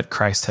that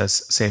Christ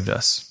has saved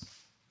us.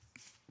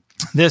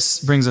 This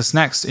brings us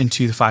next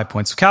into the 5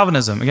 points of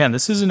Calvinism. Again,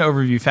 this is an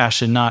overview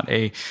fashion, not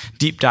a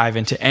deep dive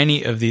into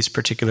any of these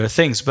particular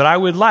things. But I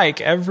would like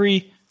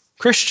every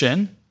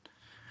Christian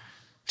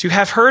to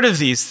have heard of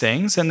these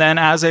things and then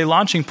as a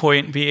launching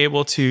point be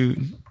able to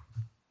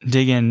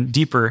dig in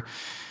deeper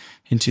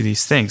into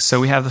these things. So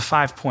we have the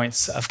 5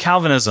 points of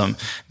Calvinism.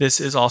 This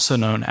is also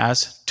known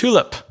as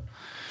TULIP.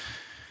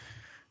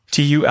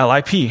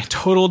 T-U-L-I-P,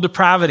 total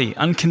depravity,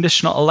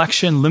 unconditional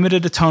election,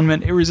 limited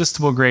atonement,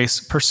 irresistible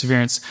grace,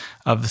 perseverance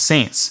of the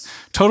saints.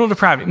 Total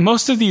depravity.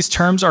 Most of these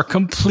terms are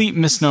complete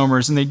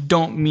misnomers and they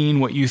don't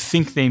mean what you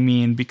think they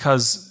mean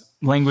because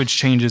language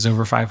changes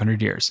over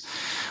 500 years.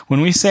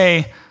 When we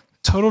say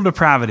total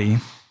depravity,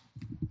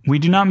 we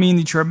do not mean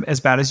that you're as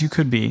bad as you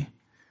could be.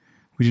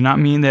 We do not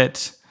mean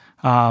that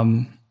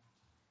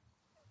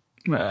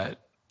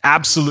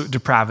absolute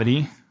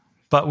depravity,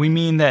 but we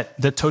mean that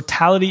the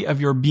totality of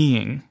your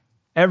being,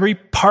 every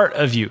part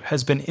of you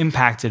has been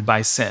impacted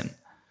by sin.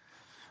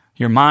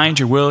 Your mind,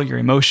 your will, your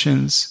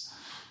emotions,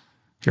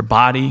 your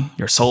body,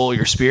 your soul,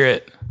 your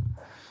spirit.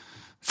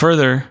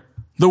 Further,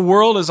 the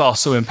world is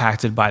also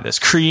impacted by this.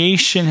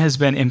 Creation has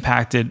been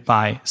impacted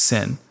by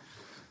sin.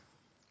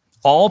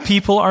 All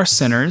people are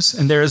sinners,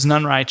 and there is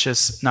none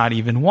righteous, not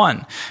even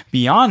one.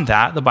 Beyond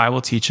that, the Bible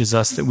teaches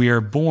us that we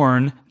are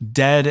born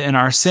dead in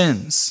our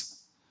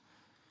sins.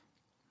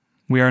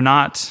 We are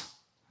not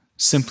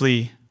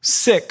simply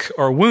sick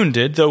or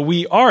wounded, though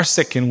we are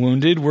sick and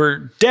wounded.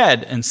 We're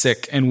dead and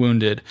sick and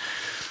wounded.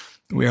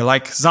 We are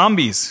like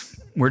zombies.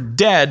 We're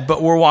dead,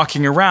 but we're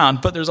walking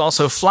around. But there's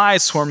also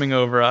flies swarming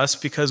over us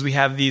because we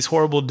have these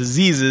horrible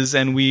diseases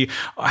and we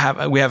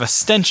have a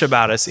stench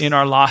about us in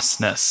our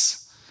lostness.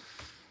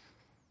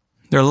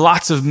 There are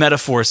lots of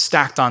metaphors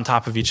stacked on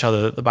top of each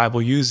other that the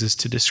Bible uses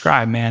to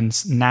describe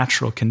man's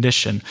natural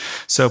condition.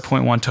 So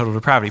point 1, total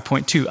depravity.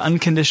 Point 2,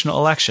 unconditional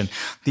election.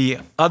 The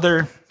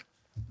other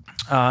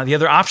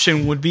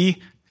option would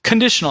be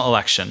conditional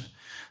election.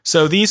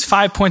 So these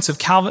 5 points of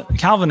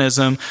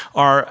Calvinism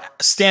are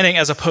standing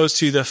as opposed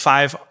to the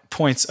 5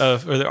 points or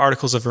the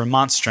articles of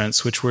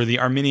remonstrance, which were the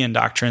Arminian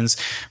doctrines,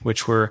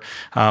 which were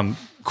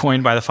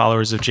coined by the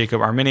followers of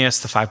Jacob Arminius.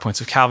 The 5 points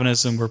of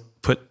Calvinism were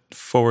put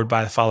forward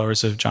by the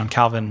followers of John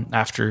Calvin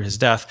after his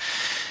death.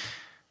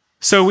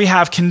 So we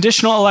have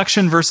conditional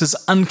election versus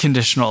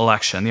unconditional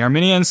election. The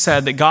Arminians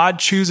said that God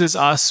chooses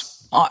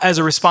us as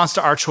a response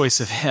to our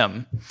choice of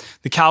him.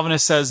 The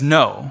Calvinist says,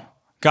 no,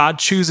 God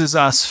chooses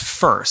us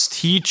first.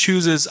 He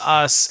chooses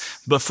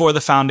us before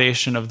the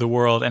foundation of the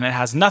world, and it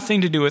has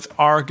nothing to do with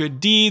our good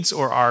deeds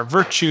or our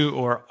virtue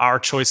or our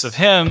choice of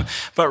him,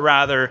 but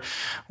rather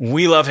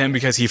we love him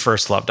because he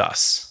first loved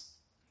us.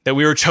 That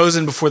we were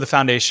chosen before the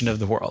foundation of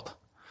the world.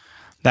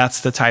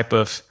 That's the type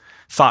of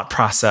thought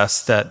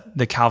process that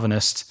the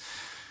Calvinist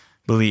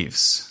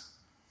believes.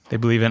 They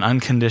believe in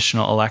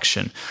unconditional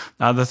election.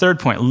 The third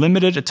point,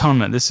 limited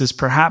atonement. This is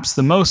perhaps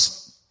the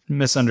most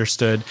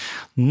misunderstood.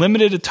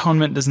 Limited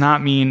atonement does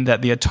not mean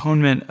that the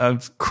atonement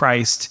of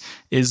Christ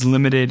is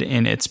limited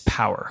in its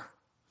power.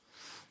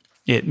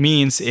 It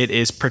means it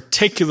is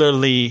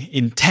particularly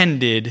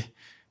intended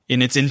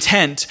in its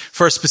intent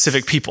for a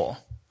specific people.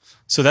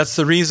 So that's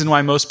the reason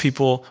why that's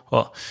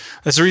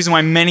the reason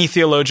why many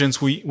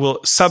theologians will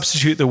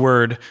substitute the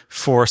word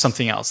for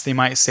something else. They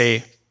might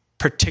say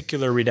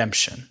particular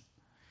redemption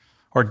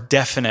or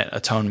definite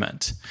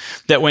atonement.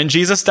 That when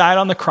Jesus died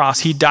on the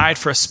cross, he died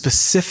for a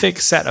specific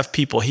set of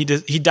people. He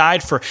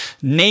died for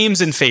names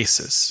and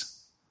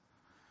faces,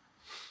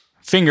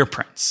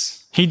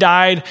 fingerprints. He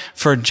died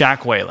for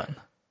Jack Whalen.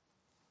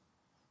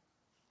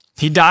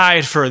 He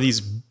died for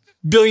these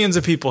billions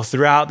of people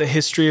throughout the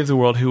history of the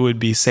world who would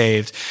be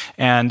saved.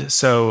 And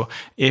so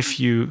if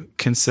you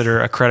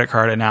consider a credit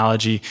card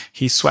analogy,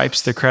 he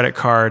swipes the credit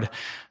card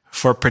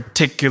for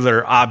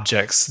particular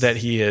objects that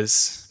he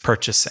is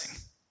purchasing.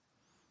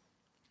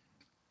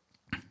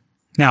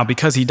 Now,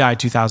 because he died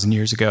 2,000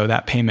 years ago,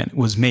 that payment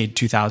was made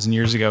 2,000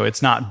 years ago.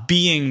 It's not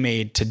being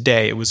made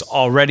today. It was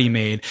already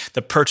made.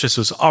 The purchase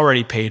was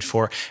already paid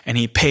for, and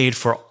he paid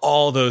for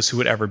all those who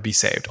would ever be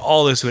saved,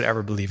 all those who would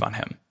ever believe on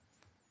him.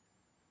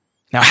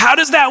 Now, how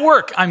does that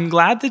work? I'm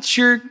glad that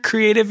you're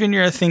creative in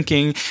your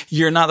thinking.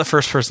 You're not the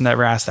first person to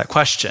ever ask that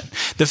question.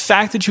 The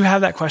fact that you have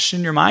that question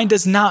in your mind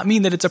does not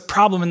mean that it's a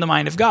problem in the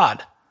mind of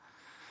God.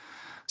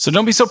 So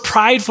don't be so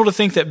prideful to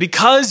think that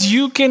because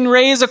you can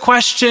raise a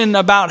question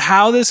about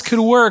how this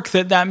could work,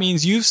 that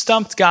means you've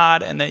stumped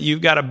God and that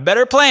you've got a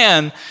better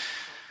plan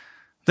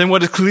than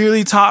what is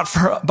clearly taught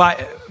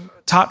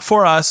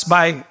for us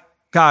by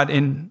God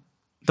in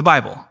the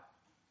Bible.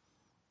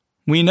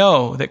 We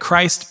know that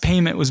Christ's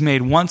payment was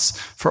made once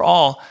for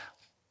all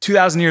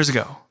 2,000 years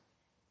ago.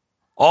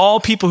 All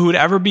people who would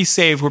ever be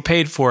saved were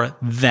paid for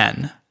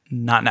then,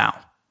 not now.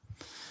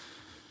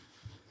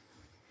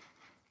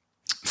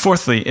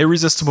 Fourthly,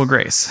 irresistible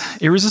grace.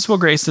 Irresistible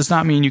grace does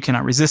not mean you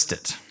cannot resist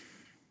it.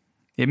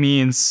 It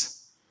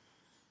means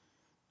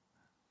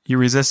You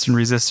resist and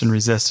resist and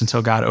resist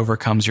until God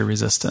overcomes your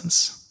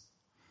resistance.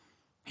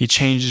 He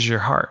changes your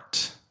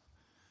heart.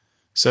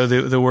 So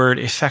the word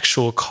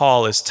effectual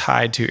call is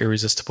tied to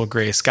irresistible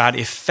grace. God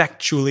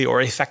effectually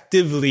or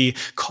effectively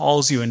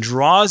calls you and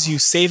draws you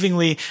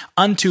savingly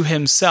unto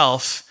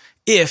himself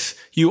if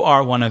you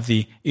are one of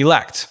the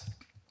elect.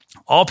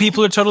 All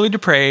people are totally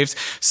depraved.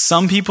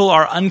 Some people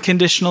are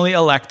unconditionally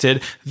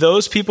elected.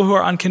 Those people who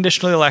are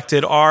unconditionally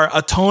elected are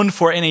atoned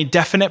for in a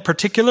definite,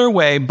 particular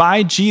way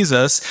by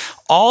Jesus.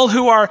 All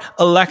who are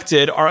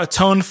elected are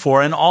atoned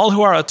for, and all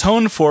who are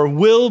atoned for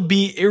will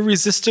be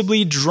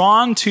irresistibly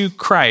drawn to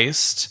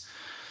Christ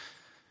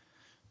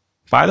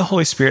by the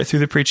Holy Spirit through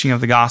the preaching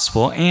of the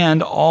gospel.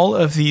 And all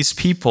of these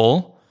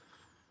people,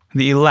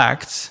 the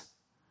elect,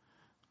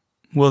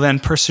 will then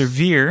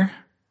persevere.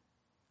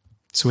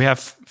 So we have,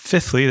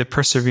 fifthly, the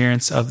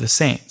perseverance of the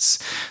saints.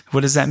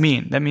 What does that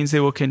mean? That means they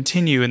will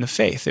continue in the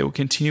faith. They will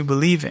continue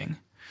believing.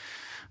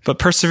 But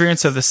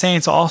perseverance of the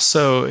saints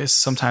also is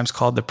sometimes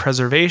called the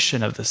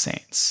preservation of the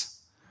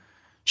saints.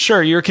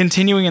 Sure, you're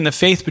continuing in the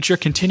faith, but you're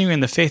continuing in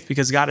the faith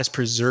because God has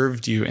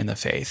preserved you in the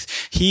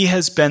faith. He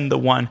has been the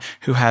one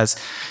who has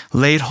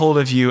laid hold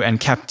of you and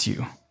kept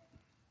you.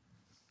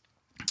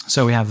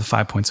 So we have the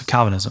 5 points of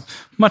Calvinism.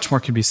 Much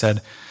more could be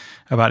said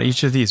about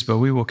each of these, but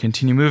we will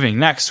continue moving.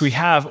 Next, we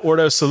have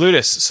Ordo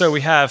Salutis. So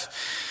we have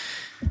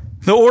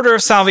the order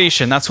of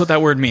salvation. That's what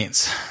that word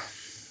means.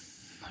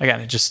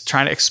 Again, just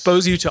trying to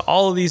expose you to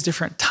all of these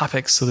different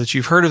topics so that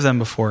you've heard of them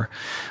before.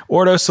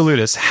 Ordo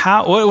Salutis.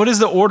 What is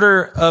the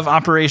order of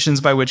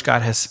operations by which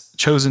God has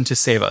chosen to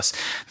save us?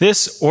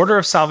 This order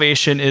of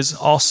salvation is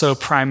also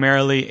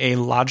primarily a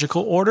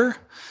logical order,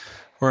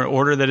 or an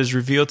order that is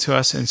revealed to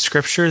us in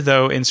Scripture,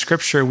 though in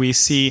Scripture we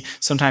see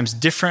sometimes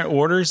different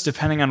orders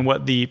depending on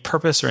what the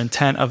purpose or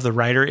intent of the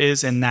writer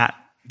is in that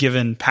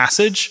given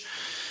passage.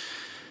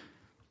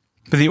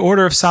 But the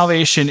order of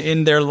salvation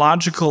in their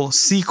logical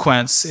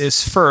sequence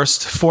is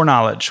first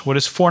foreknowledge. What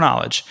is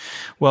foreknowledge?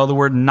 Well, the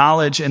word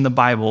knowledge in the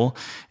Bible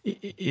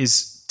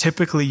is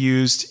typically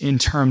used in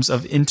terms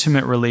of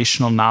intimate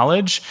relational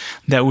knowledge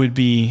that would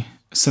be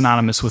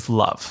synonymous with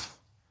love.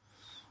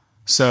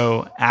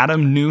 So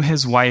Adam knew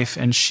his wife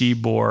and she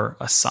bore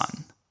a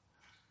son.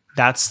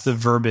 That's the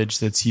verbiage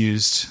that's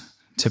used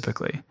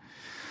typically.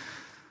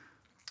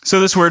 So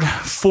this word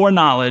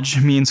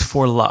foreknowledge means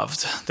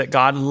foreloved, that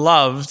God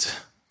loved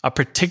a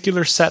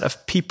particular set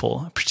of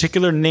people,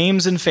 particular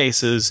names and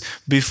faces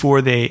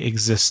before they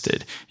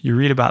existed. You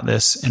read about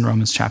this in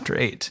Romans chapter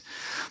 8.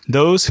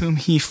 Those whom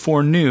he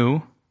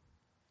foreknew,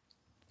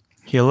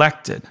 he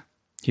elected,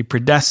 he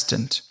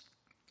predestined.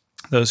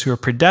 Those who are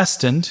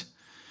predestined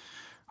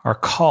are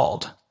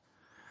called.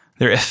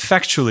 They're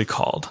effectually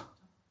called.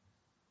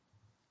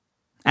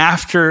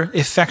 After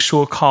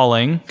effectual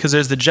calling, because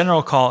there's the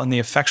general call and the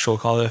effectual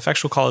call. The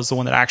effectual call is the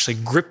one that actually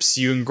grips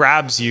you and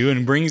grabs you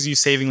and brings you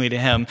savingly to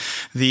him.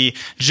 The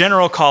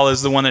general call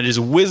is the one that just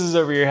whizzes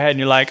over your head and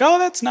you're like, oh,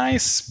 that's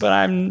nice,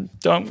 but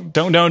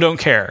don't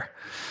care.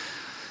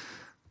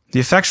 The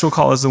effectual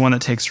call is the one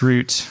that takes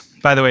root.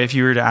 By the way, if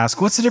you were to ask,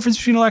 what's the difference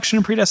between election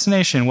and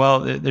predestination?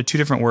 Well, they're two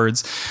different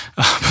words,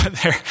 but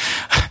they're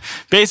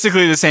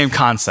basically the same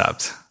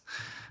concept.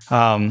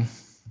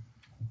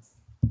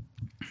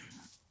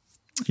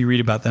 You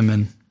read about them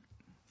in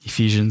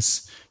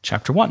Ephesians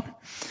chapter 1.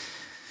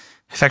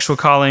 Effectual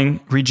calling,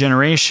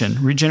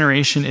 regeneration.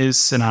 Regeneration is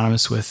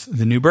synonymous with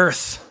the new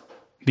birth,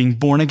 being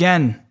born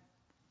again.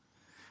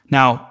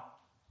 Now,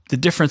 the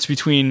difference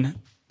between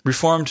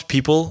Reformed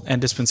people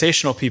and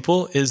dispensational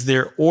people is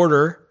their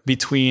order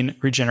between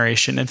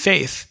regeneration and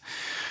faith.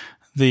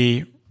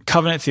 The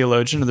covenant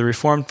theologian or the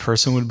Reformed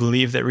person would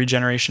believe that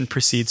regeneration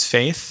precedes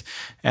faith,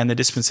 and the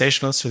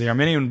dispensationalist or the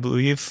Arminian would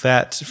believe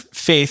that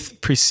faith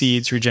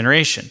precedes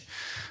regeneration.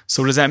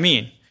 So what does that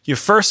mean? You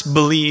first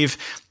believe,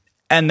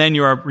 and then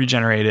you are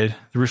regenerated.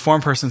 The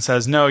Reformed person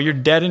says, no, you're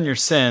dead in your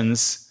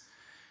sins,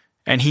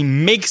 and he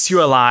makes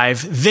you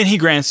alive, then he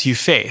grants you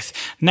faith.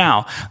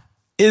 Now,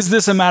 is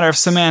this a matter of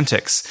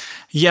semantics?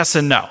 Yes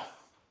and no.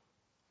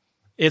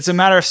 It's a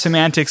matter of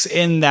semantics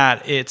in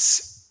that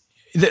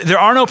there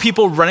are no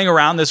people running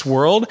around this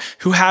world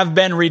who have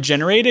been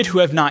regenerated who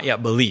have not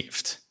yet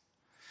believed.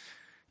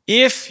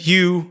 If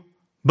you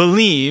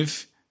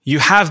believe, you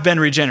have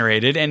been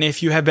regenerated, and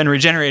if you have been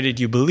regenerated,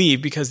 you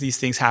believe, because these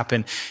things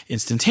happen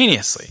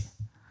instantaneously.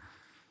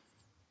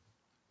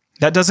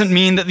 That doesn't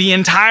mean that the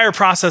entire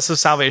process of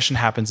salvation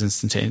happens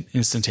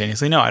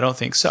instantaneously. No, I don't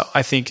think so.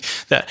 I think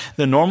that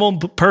the normal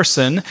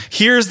person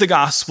hears the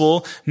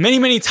gospel many,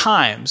 many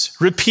times,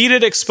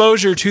 repeated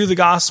exposure to the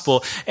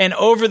gospel, and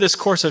over this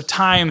course of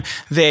time,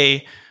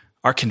 they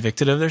are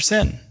convicted of their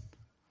sin.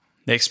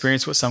 They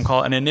experience what some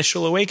call an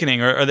initial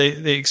awakening, or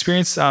they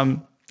experience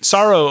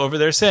sorrow over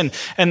their sin,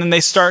 and then they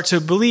start to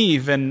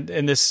believe, and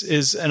this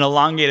is an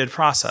elongated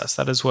process.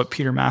 That is what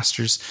Peter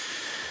Masters,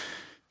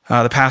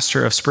 the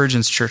pastor of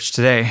Spurgeon's church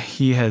today,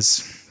 he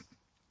has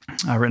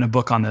written a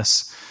book on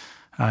this,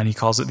 and he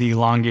calls it the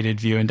elongated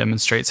view, and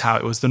demonstrates how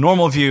it was the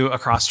normal view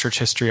across church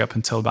history up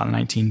until about the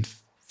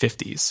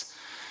 1950s,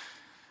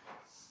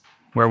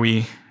 where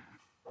we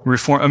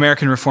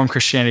American Reformed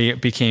Christianity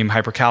became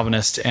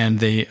hyper-Calvinist, and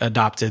they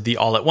adopted the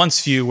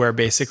all-at-once view, where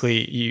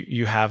basically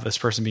you have this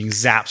person being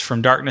zapped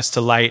from darkness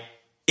to light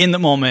in the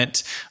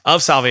moment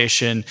of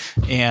salvation.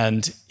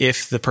 And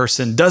if the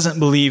person doesn't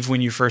believe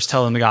when you first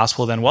tell them the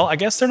gospel, then, well, I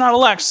guess they're not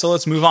elect, so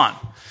let's move on.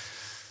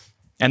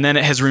 And then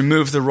it has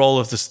removed the role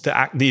of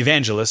the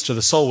evangelist or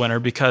the soul winner,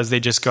 because they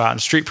just go out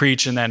and street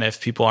preach. And then if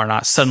people are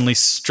not suddenly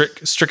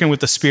stricken with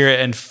the Spirit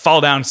and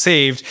fall down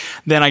saved,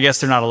 then I guess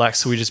they're not elect,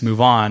 so we just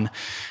move on.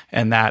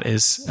 And that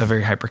is a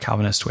very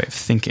hyper-Calvinist way of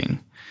thinking.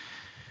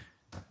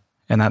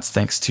 And that's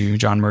thanks to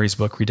John Murray's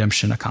book,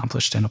 Redemption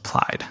Accomplished and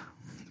Applied.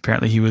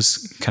 Apparently he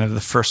was kind of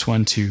the first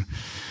one to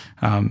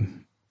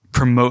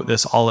promote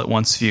this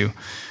all-at-once view.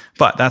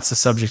 But that's the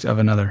subject of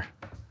another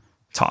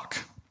talk.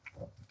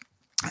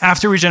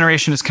 After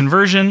regeneration is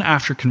conversion.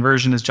 After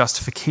conversion is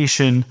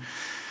justification.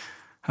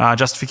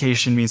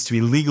 Justification means to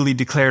be legally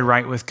declared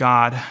right with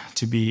God,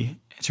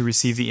 to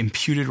receive the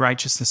imputed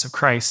righteousness of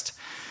Christ.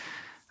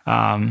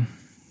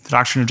 The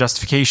doctrine of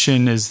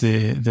justification is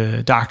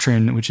the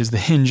doctrine which is the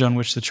hinge on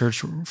which the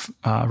church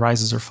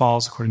rises or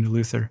falls, according to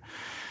Luther.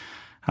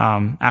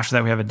 After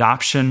that, we have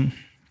adoption,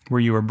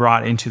 where you are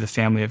brought into the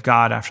family of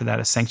God. After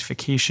that is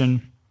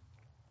sanctification.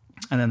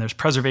 And then there's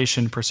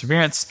preservation,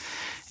 perseverance,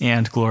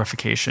 and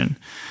glorification.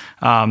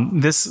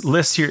 This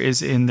list here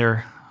is in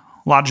their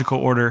logical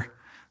order.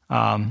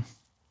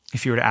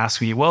 If you were to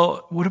ask me,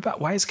 well,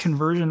 why is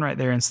conversion right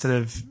there instead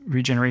of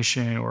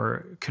regeneration,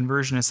 or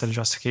conversion instead of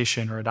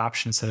justification, or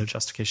adoption instead of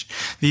justification?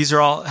 These are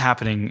all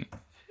happening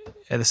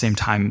at the same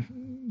time,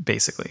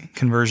 basically.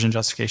 Conversion,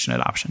 justification,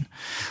 adoption.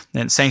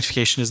 And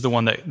sanctification is the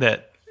one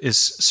that is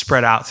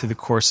spread out through the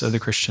course of the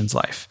Christian's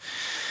life.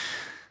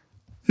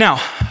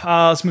 Now,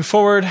 let's move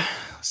forward.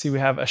 See, we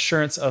have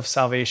assurance of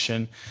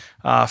salvation.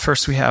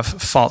 First, we have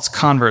false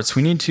converts.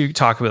 We need to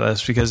talk about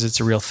this because it's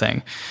a real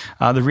thing.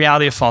 The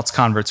reality of false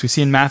converts. We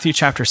see in Matthew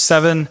chapter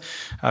 7,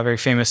 a very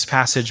famous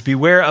passage,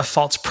 "Beware of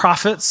false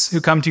prophets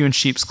who come to you in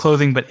sheep's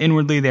clothing, but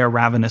inwardly they are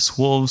ravenous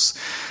wolves.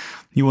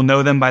 You will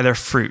know them by their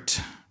fruit.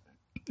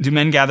 Do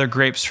men gather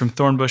grapes from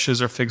thorn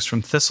bushes or figs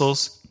from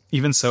thistles?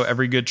 Even so,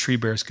 every good tree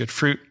bears good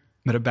fruit,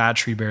 but a bad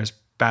tree bears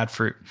bad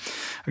fruit.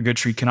 A good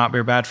tree cannot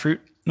bear bad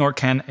fruit, nor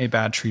can a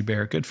bad tree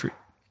bear good fruit.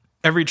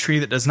 Every tree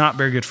that does not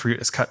bear good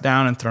fruit is cut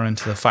down and thrown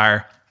into the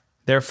fire.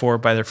 Therefore,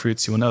 by their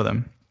fruits you will know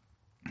them.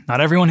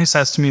 Not everyone who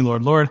says to me,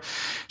 'Lord, Lord,'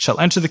 shall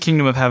enter the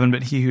kingdom of heaven,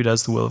 but he who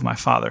does the will of my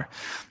Father.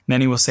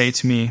 Many will say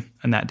to me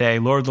in that day,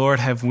 'Lord, Lord,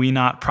 have we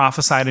not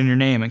prophesied in your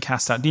name, and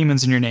cast out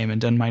demons in your name,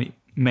 and done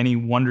many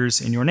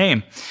wonders in your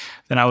name?'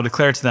 Then I will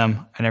declare to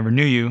them, 'I never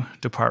knew you.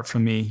 Depart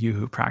from me, you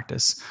who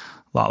practice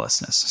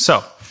lawlessness.'"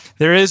 So,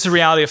 there is a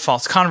reality of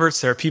false converts.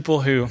 There are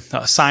people who,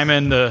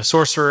 Simon the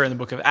sorcerer in the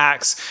book of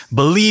Acts,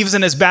 believes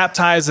and is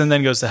baptized and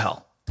then goes to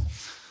hell.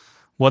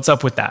 What's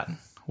up with that?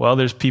 Well,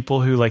 there's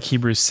people who, like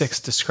Hebrews 6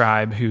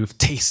 describe, who've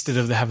tasted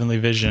of the heavenly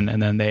vision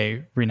and then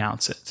they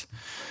renounce it.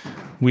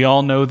 We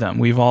all know them.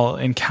 We've all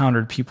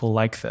encountered people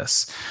like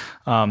this.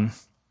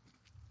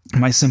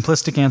 My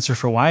simplistic answer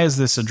for why is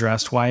this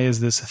addressed, why is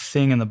this a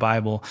thing in the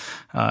Bible,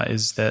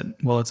 is that,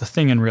 well, it's a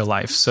thing in real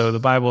life. So the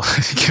Bible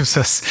gives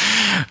us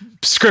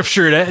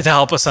scripture to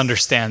help us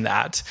understand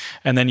that.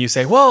 And then you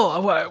say,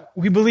 well,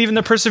 we believe in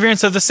the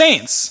perseverance of the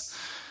saints.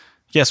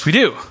 Yes, we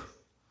do.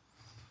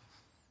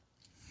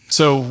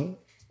 So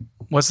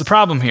what's the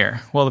problem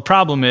here? Well, the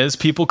problem is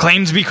people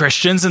claim to be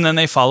Christians and then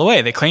they fall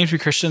away. They claim to be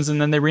Christians and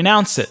then they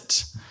renounce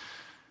it.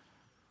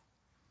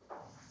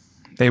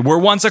 They were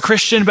once a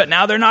Christian, but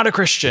now they're not a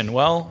Christian.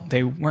 Well,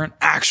 they weren't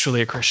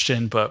actually a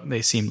Christian, but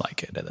they seemed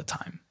like it at the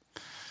time.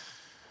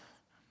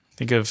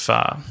 Think of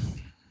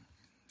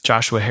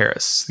Joshua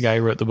Harris, the guy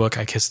who wrote the book,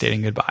 I Kissed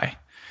Dating Goodbye.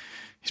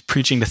 He's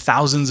preaching to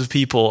thousands of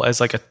people as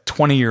like a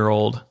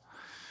 20-year-old,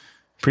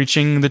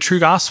 preaching the true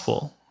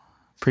gospel,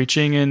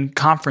 preaching in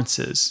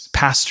conferences,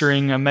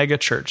 pastoring a mega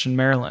church in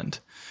Maryland.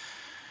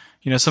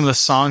 You know, some of the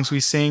songs we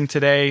sing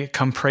today,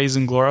 Come Praise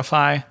and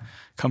Glorify.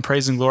 Come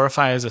Praise and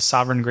Glorify is a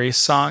Sovereign Grace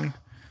song.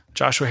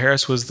 Joshua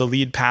Harris was the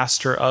lead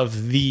pastor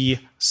of the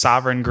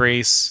Sovereign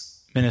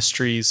Grace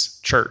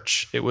Ministries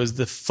church. It was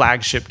the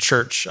flagship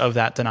church of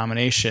that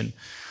denomination,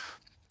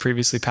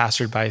 previously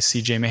pastored by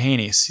C.J.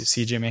 Mahaney.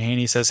 C.J.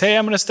 Mahaney says, hey,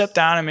 I'm going to step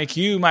down and make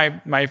you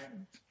my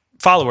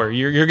follower.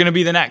 You're going to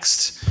be the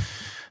next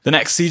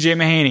C.J.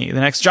 Mahaney, the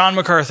next John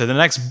MacArthur, the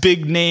next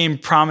big name,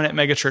 prominent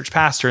megachurch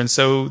pastor. And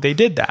so they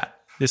did that.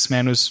 This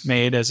man was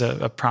made as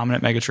a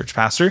prominent megachurch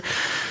pastor.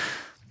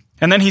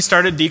 And then he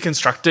started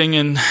deconstructing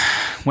and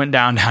went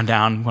down,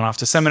 went off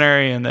to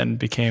seminary, and then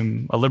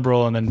became a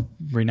liberal, and then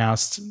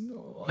renounced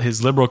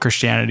his liberal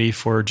Christianity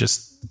for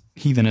just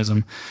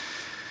heathenism.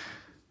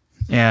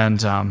 And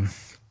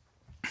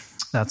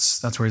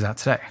that's where he's at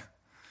today.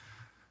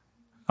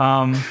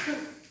 So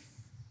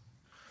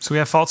we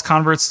have false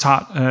converts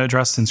taught,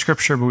 addressed in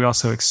Scripture, but we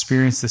also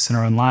experience this in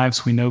our own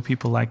lives. We know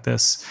people like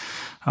this.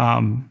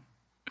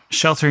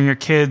 Sheltering your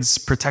kids,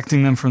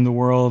 protecting them from the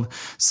world,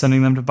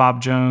 sending them to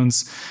Bob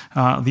Jones.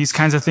 These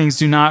kinds of things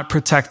do not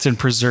protect and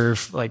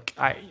preserve.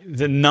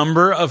 The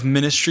number of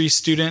ministry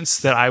students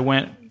that I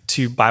went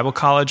to Bible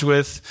college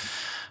with,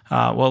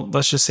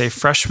 let's just say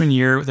freshman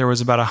year, there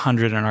was about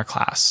 100 in our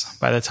class.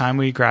 By the time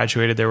we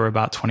graduated, there were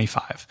about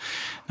 25.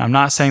 Now, I'm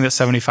not saying that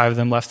 75 of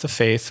them left the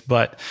faith,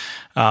 but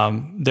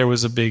there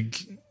was a big,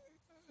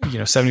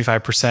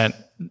 75%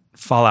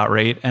 fallout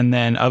rate. And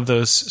then of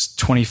those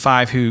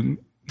 25 who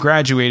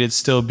graduated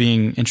still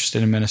being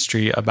interested in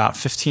ministry, about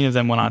 15 of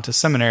them went on to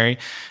seminary.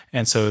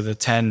 And so the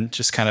 10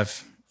 just kind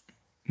of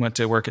went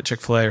to work at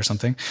Chick-fil-A or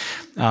something,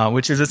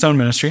 which is its own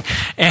ministry.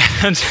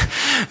 And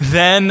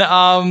then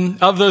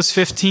of those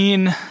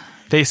 15,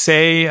 they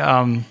say,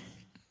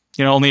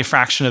 only a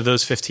fraction of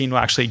those 15 will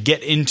actually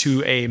get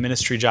into a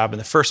ministry job in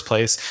the first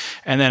place.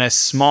 And then a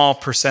small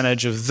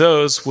percentage of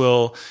those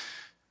will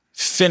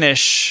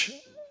finish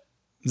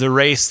the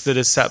race that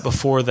is set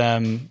before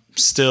them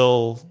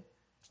still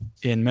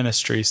in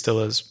ministry, still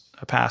as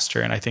a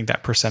pastor. And I think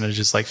that percentage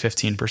is like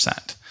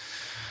 15%.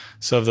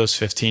 So of those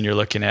 15, you're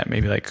looking at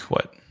maybe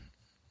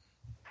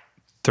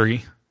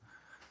 3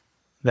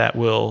 that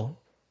will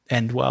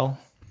end well.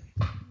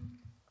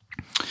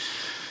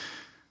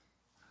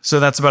 So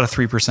that's about a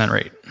 3%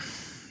 rate.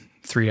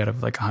 3 out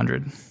of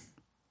 100.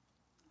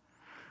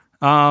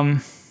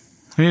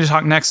 We need to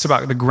talk next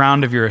about the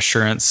ground of your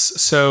assurance.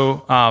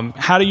 So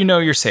how do you know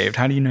you're saved?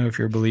 How do you know if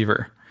you're a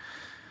believer?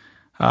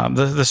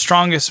 The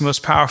strongest,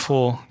 most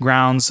powerful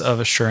grounds of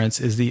assurance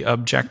is the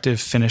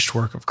objective finished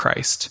work of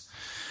Christ.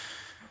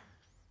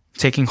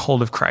 Taking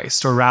hold of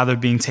Christ, or rather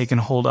being taken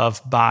hold of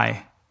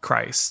by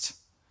Christ.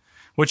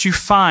 What you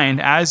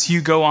find as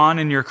you go on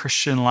in your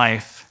Christian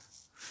life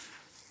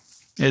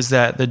is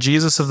that the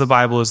Jesus of the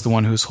Bible is the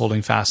one who's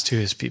holding fast to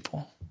his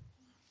people.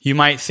 You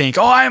might think,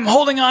 I'm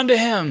holding on to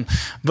him.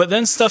 But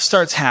then stuff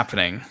starts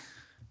happening.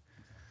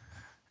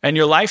 And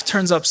your life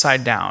turns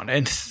upside down.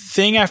 And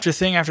thing after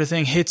thing after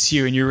thing hits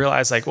you. And you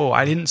realize I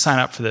didn't sign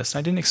up for this.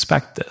 I didn't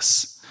expect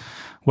this.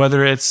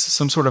 Whether it's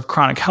some sort of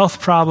chronic health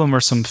problem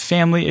or some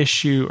family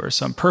issue or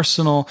some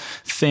personal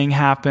thing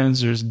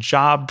happens, there's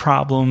job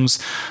problems,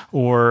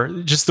 or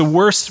just the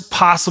worst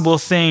possible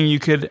thing you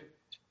could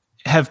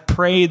have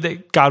prayed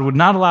that God would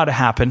not allow to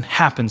happen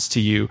happens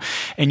to you.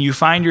 And you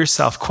find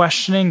yourself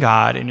questioning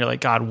God, and you're like,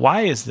 God,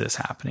 why is this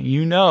happening?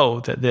 You know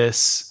that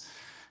this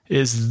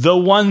is the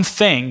one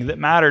thing that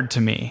mattered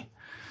to me.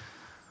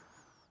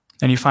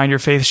 And you find your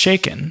faith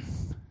shaken.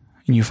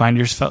 And you find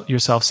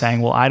yourself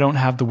saying, I don't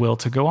have the will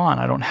to go on.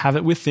 I don't have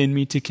it within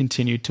me to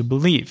continue to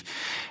believe.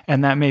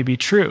 And that may be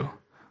true.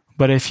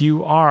 But if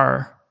you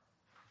are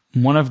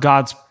one of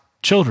God's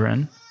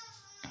children,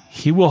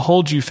 he will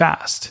hold you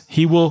fast.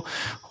 He will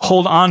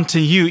hold on to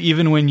you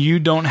even when you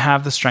don't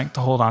have the strength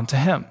to hold on to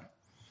him.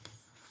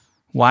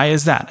 Why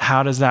is that?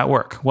 How does that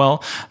work?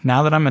 Well,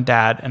 now that I'm a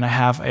dad and I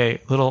have a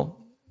little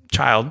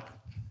child,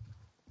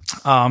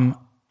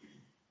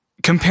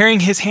 comparing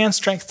his hand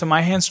strength to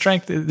my hand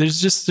strength,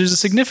 there's a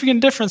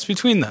significant difference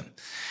between them.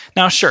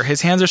 Now, sure,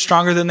 his hands are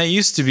stronger than they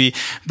used to be,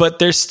 but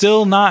they're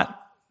still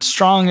not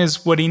strong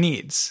as what he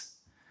needs.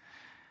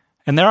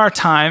 And there are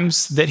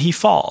times that he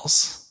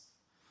falls.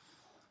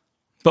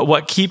 But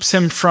what keeps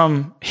him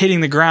from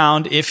hitting the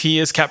ground, if he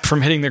is kept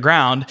from hitting the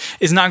ground,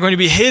 is not going to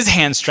be his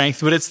hand strength,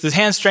 but it's the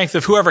hand strength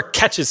of whoever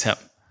catches him.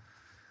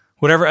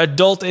 Whatever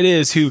adult it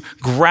is who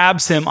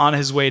grabs him on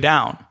his way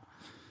down.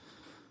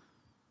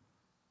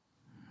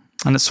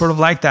 And it's sort of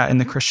like that in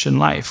the Christian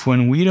life.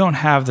 When we don't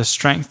have the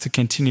strength to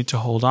continue to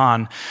hold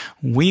on,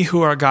 we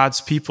who are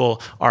God's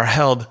people are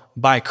held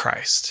by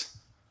Christ.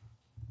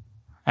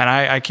 And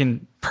I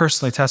can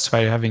personally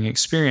testify to having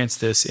experienced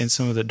this in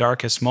some of the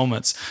darkest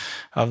moments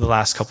of the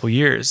last couple of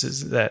years,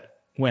 is that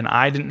when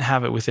I didn't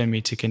have it within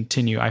me to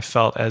continue, I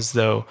felt as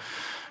though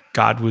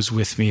God was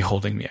with me,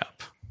 holding me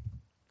up.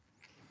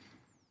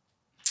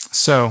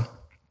 So,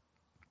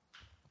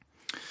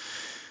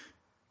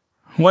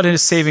 what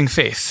is saving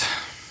faith?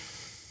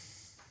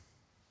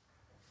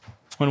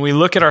 When we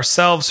look at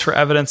ourselves for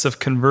evidence of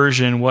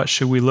conversion, what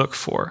should we look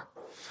for?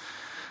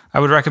 I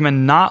would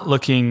recommend not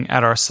looking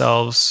at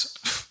ourselves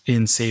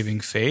in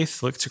saving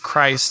faith. Look to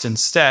Christ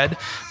instead.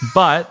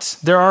 But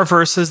there are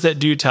verses that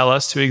do tell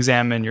us to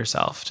examine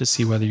yourself to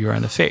see whether you are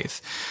in the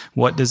faith.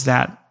 What does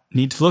that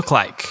need to look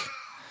like?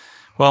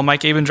 Well,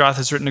 Mike Abendroth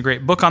has written a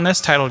great book on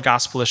this titled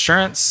Gospel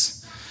Assurance.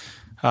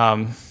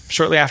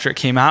 Shortly after it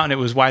came out and it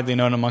was widely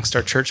known amongst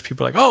our church,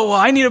 people were like,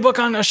 I need a book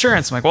on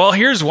assurance. I'm like, well,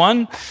 here's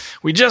one.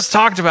 We just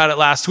talked about it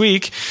last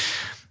week.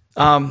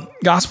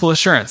 Gospel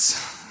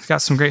Assurance. It's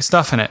got some great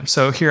stuff in it.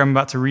 So here I'm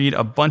about to read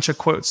a bunch of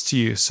quotes to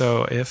you.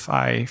 So if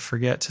I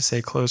forget to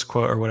say close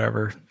quote or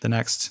whatever, the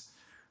next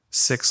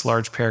 6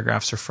 large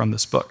paragraphs are from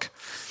this book.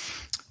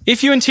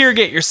 If you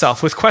interrogate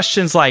yourself with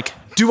questions like,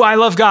 do I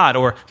love God?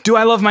 Or do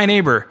I love my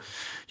neighbor?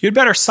 You'd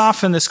better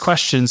soften this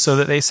question so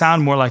that they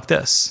sound more like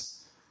this.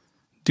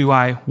 Do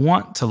I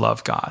want to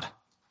love God?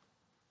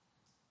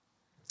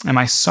 Am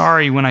I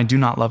sorry when I do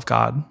not love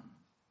God?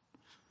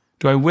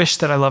 Do I wish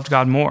that I loved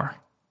God more?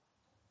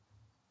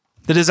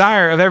 The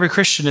desire of every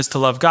Christian is to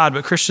love God,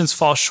 but Christians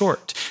fall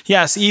short.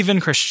 Yes, even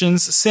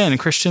Christians sin.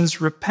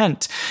 Christians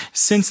repent.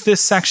 Since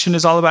this section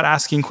is all about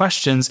asking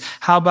questions,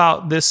 how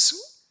about this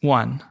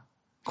one?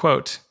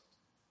 Quote,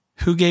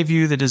 Who gave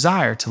you the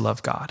desire to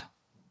love God?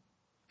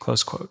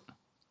 Close quote.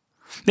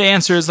 The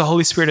answer is the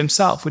Holy Spirit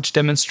himself, which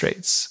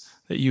demonstrates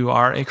that you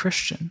are a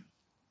Christian.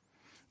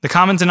 The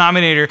common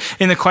denominator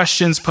in the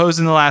questions posed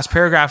in the last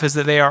paragraph is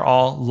that they are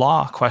all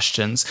law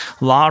questions.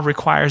 Law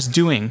requires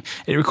doing.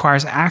 It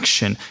requires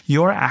action,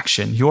 your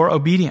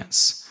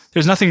obedience.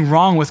 There's nothing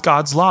wrong with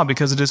God's law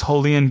because it is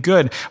holy and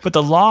good, but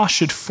the law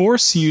should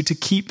force you to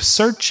keep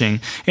searching.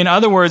 In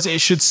other words,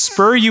 it should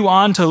spur you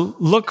on to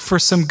look for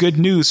some good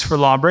news for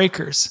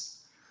lawbreakers,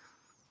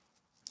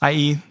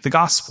 i.e., the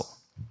gospel.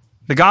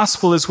 The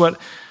gospel is what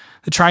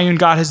the triune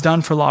God has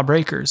done for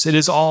lawbreakers. It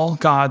is all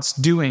God's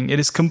doing. It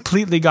is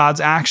completely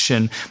God's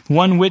action,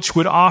 one which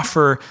would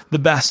offer the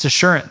best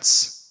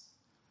assurance.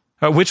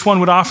 Which one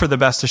would offer the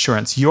best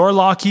assurance? Your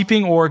law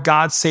keeping or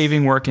God's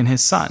saving work in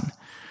his Son?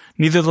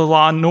 Neither the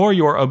law nor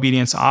your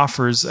obedience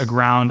offers a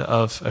ground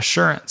of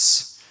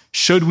assurance.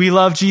 Should we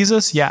love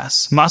Jesus?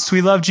 Yes. Must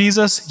we love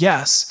Jesus?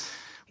 Yes.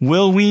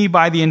 Will we,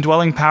 by the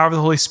indwelling power of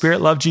the Holy Spirit,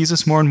 love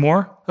Jesus more and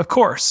more? Of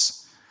course.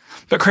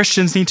 But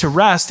Christians need to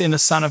rest in the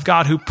Son of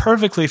God who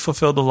perfectly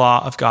fulfilled the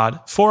law of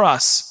God for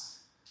us.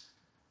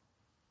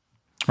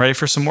 Ready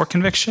for some more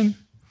conviction?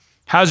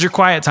 How's your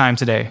quiet time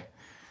today?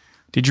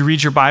 Did you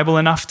read your Bible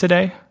enough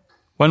today?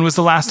 When was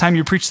the last time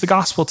you preached the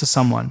gospel to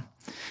someone?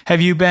 Have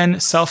you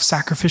been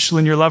self-sacrificial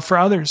in your love for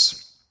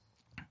others?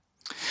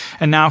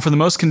 And now for the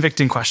most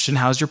convicting question,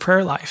 how's your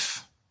prayer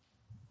life?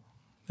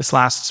 This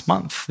last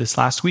month, this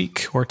last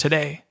week, or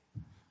today?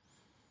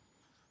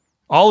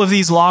 All of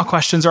these law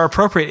questions are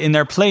appropriate in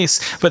their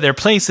place, but their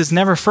place is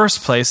never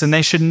first place, and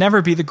they should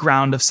never be the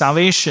ground of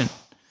salvation.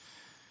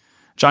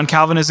 John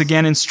Calvin is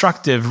again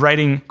instructive,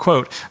 writing,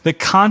 quote, "The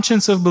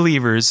conscience of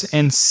believers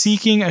and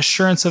seeking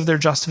assurance of their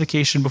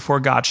justification before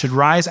God should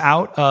rise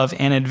out of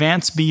and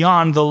advance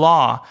beyond the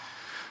law,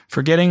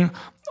 forgetting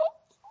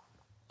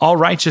all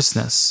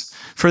righteousness.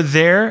 For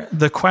there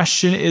the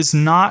question is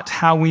not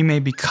how we may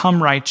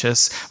become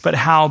righteous, but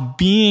how,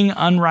 being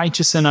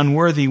unrighteous and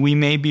unworthy, we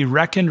may be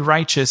reckoned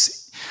righteous.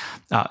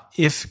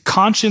 If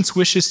conscience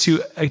wishes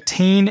to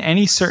attain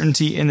any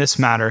certainty in this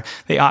matter,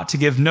 they ought to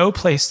give no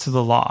place to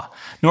the law.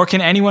 Nor can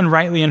anyone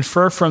rightly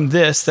infer from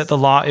this that the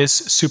law is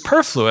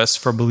superfluous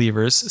for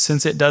believers,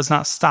 since it does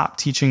not stop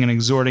teaching and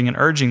exhorting and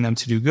urging them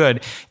to do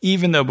good,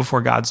 even though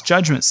before God's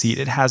judgment seat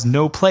it has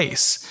no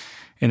place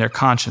in their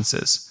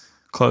consciences."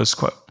 Close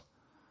quote.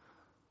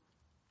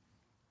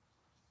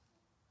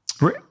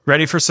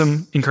 Ready for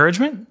some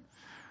encouragement?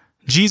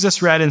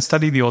 Jesus read and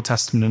studied the Old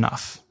Testament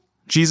enough.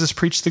 Jesus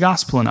preached the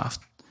gospel enough.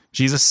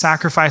 Jesus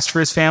sacrificed for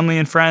his family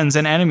and friends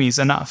and enemies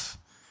enough.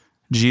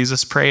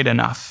 Jesus prayed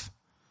enough.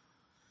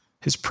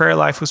 His prayer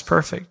life was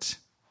perfect.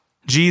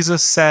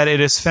 Jesus said, "It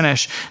is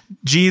finished."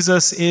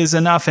 Jesus is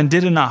enough and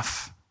did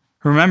enough.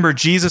 Remember,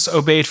 Jesus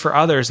obeyed for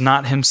others,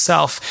 not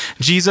himself.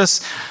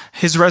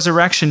 His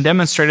resurrection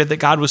demonstrated that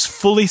God was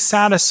fully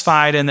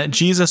satisfied and that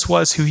Jesus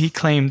was who he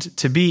claimed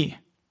to be.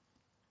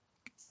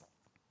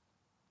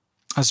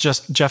 As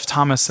Jeff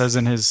Thomas says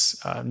in his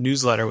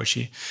newsletter, which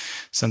he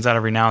sends out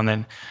every now and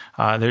then,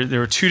 there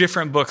were two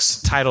different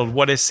books titled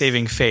 "What is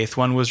Saving Faith?"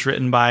 One was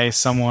written by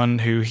someone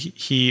who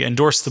he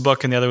endorsed the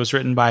book, and the other was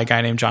written by a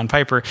guy named John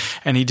Piper,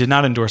 and he did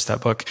not endorse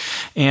that book.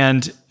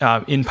 And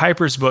in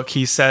Piper's book,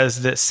 he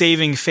says that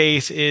saving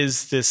faith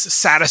is this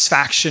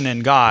satisfaction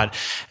in God.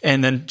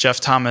 And then Jeff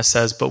Thomas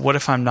says, but what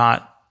if I'm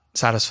not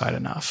satisfied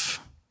enough?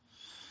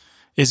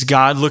 Is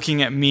God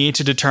looking at me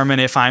to determine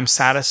if I'm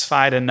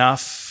satisfied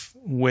enough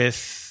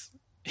with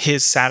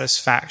his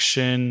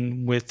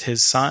satisfaction with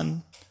his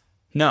Son?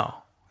 No,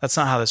 that's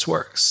not how this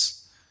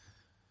works.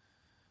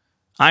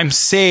 I'm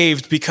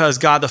saved because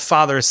God the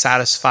Father is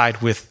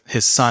satisfied with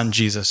his Son,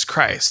 Jesus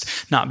Christ,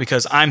 not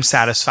because I'm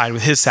satisfied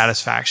with his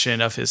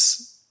satisfaction of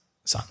his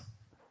Son.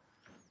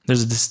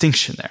 There's a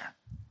distinction there.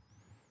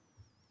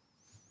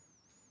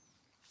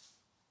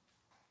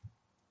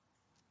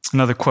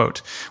 Another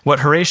quote.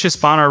 What Horatius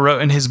Bonar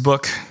wrote in his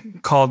book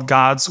called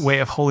God's Way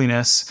of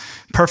Holiness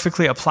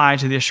perfectly applied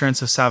to the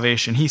assurance of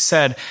salvation. He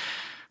said,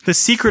 "The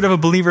secret of a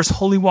believer's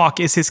holy walk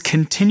is his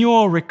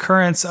continual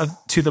recurrence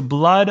to the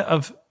blood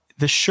of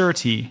the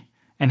surety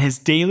and his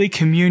daily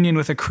communion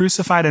with a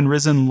crucified and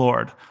risen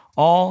Lord.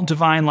 All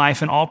divine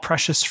life and all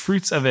precious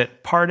fruits of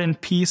it, pardon,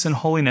 peace, and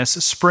holiness,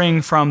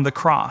 spring from the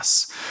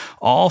cross.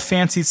 All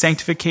fancied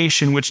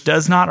sanctification which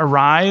does not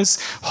arise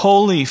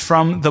wholly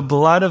from the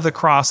blood of the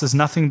cross is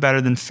nothing better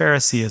than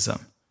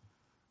Phariseeism."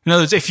 In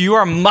other words, if you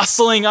are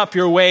muscling up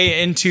your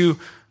way into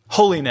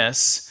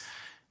holiness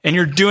and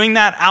you're doing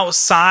that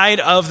outside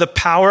of the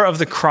power of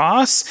the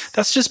cross,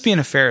 that's just being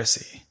a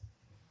Pharisee.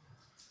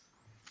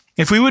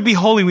 If we would be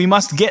holy, we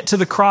must get to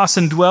the cross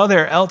and dwell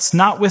there, else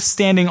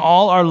notwithstanding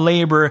all our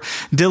labor,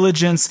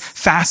 diligence,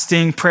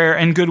 fasting, prayer,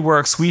 and good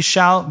works, we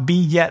shall be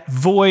yet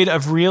void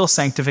of real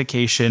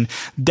sanctification,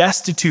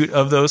 destitute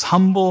of those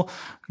humble,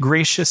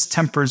 gracious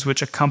tempers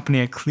which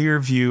accompany a clear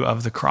view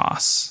of the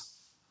cross.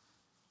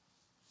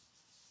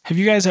 Have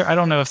you guys, I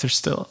don't know if they're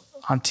still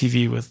on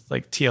TV with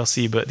like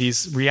TLC, but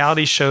these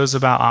reality shows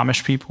about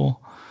Amish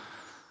people,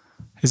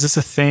 is this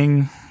a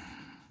thing?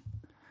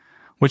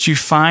 What you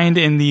find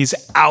in these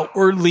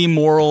outwardly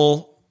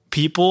moral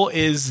people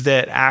is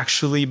that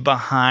actually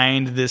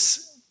behind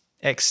this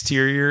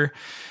exterior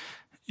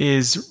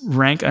is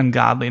rank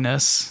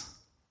ungodliness,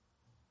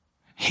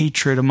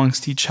 hatred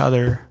amongst each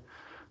other,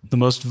 the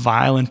most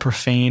vile and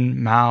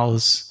profane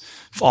mouths,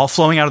 all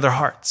flowing out of their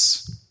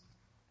hearts.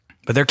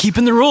 But they're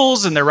keeping the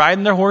rules, and they're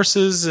riding their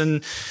horses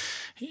and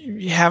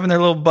having their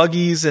little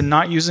buggies and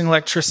not using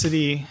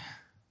electricity.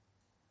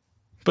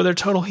 But they're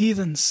total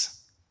heathens.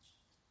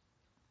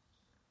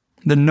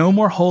 They're no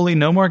more holy,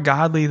 no more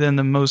godly than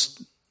the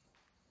most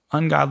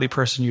ungodly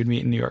person you'd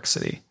meet in New York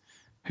City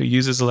who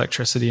uses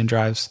electricity and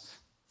drives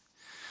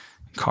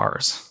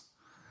cars.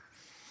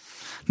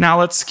 Now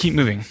let's keep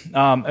moving.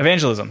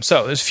 Evangelism.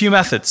 So there's a few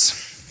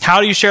methods. How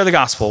do you share the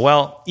gospel?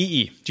 Well,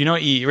 EE. Do you know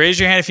what EE? Raise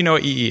your hand if you know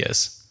what EE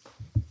is.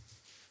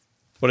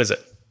 What is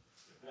it?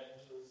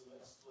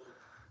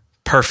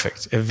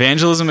 Perfect.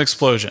 Evangelism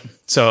Explosion.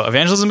 So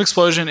Evangelism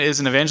Explosion is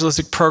an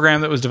evangelistic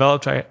program that was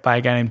developed by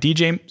a guy named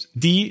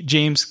D.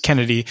 James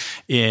Kennedy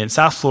in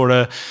South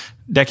Florida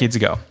decades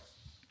ago.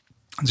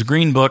 It's a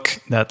green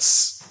book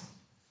that's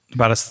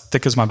about as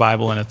thick as my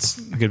Bible, and it's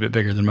a good bit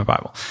bigger than my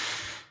Bible.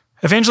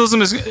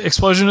 Evangelism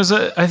Explosion is,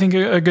 I think,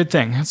 a good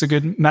thing. It's a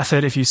good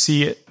method. If you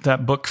see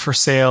that book for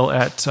sale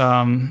at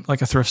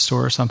like a thrift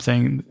store or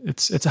something,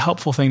 it's a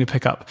helpful thing to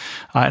pick up.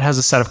 It has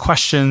a set of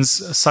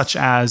questions such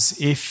as,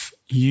 if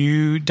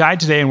you died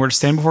today and were to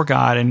stand before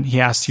God and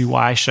he asked you,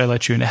 why should I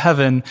let you into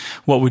heaven?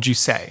 What would you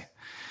say?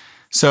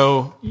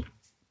 So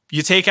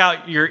you take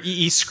out your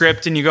EE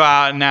script and you go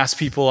out and ask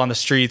people on the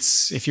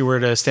streets, if you were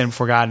to stand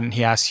before God and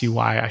he asks you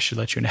why I should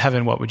let you into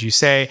heaven, what would you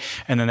say?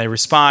 And then they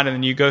respond, and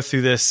then you go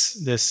through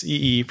this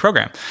EE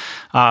program.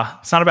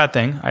 It's not a bad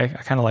thing. I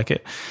kind of like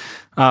it.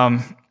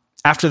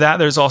 After that,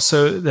 there's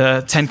also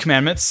the 10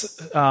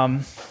 Commandments.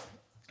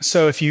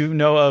 So if you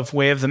know of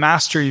Way of the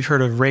Master, you've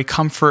heard of Ray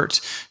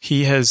Comfort.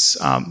 He has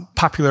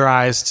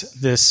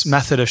popularized this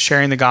method of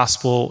sharing the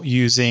gospel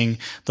using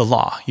the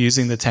law,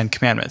 using the 10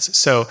 Commandments.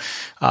 So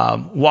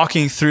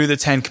walking through the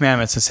 10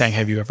 Commandments and saying,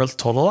 have you ever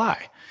told a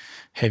lie?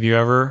 Have you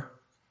ever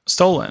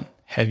stolen?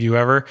 Have you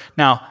ever...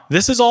 Now,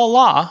 this is all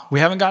law. We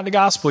haven't gotten to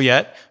gospel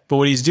yet, but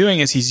what he's doing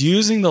is he's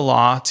using the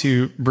law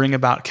to bring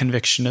about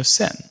conviction of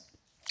sin.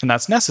 And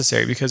that's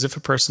necessary, because if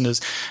a person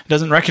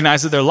doesn't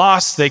recognize that they're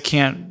lost, they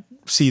can't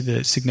see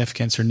the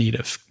significance or need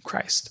of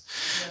Christ.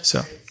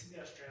 So,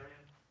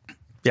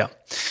 yeah.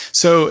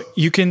 So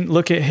you can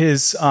look at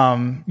his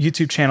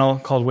YouTube channel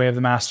called Way of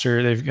the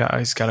Master.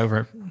 He's got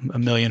over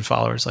 1 million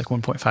followers, like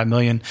 1.5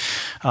 million.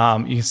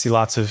 You can see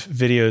lots of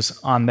videos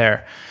on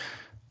there.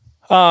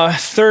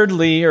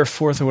 Thirdly, or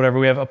fourth, or whatever,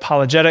 we have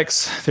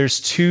apologetics. There's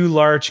 2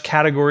 large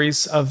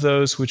categories of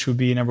those, which would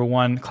be, number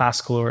 1,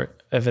 classical or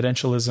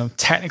evidentialism.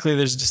 Technically,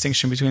 there's a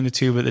distinction between the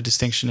two, but the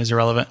distinction is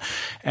irrelevant.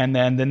 And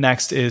then the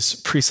next is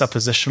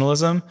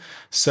presuppositionalism.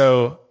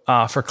 So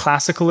for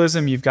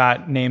classicalism, you've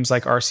got names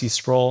like R.C.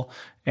 Sproul,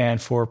 and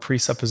for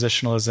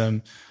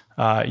presuppositionalism,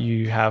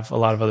 you have a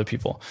lot of other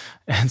people.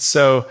 And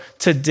so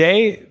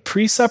today,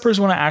 presuppers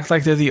want to act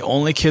like they're the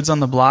only kids on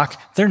the block.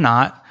 They're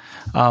not.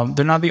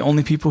 They're not the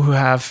only people who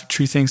have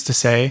true things to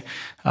say.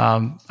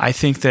 I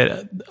think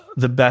that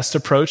the best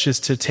approach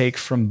is to take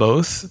from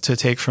both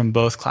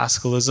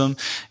classicalism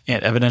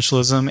and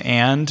evidentialism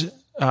and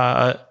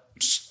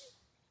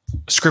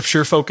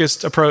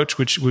scripture-focused approach,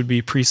 which would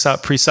be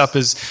presup. Presup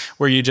is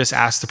where you just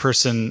ask the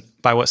person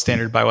by what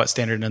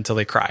standard until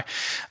they cry.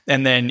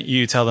 And then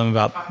you tell them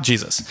about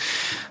Jesus.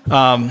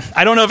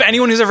 I don't know of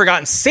anyone who's ever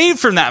gotten saved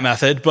from that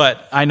method,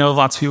 but I know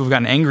lots of people have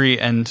gotten angry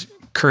and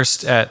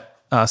cursed at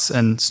us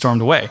and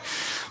stormed away.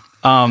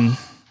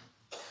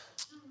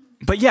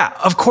 But yeah,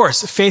 of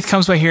course, faith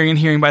comes by hearing, and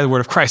hearing by the word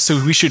of Christ.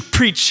 So we should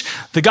preach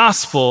the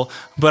gospel,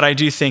 but I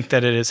do think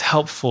that it is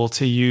helpful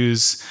to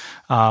use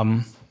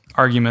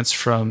arguments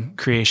from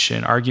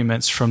creation,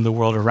 arguments from the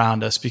world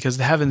around us, because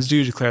the heavens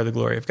do declare the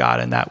glory of God,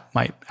 and that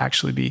might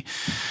actually be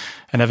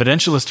an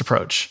evidentialist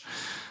approach.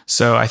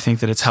 So I think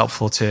that it's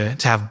helpful to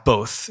have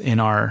both in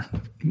our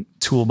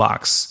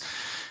toolbox.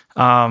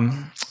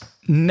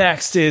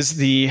 Next is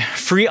the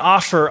free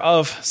offer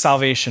of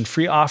salvation,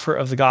 free offer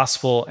of the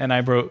gospel, and I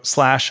wrote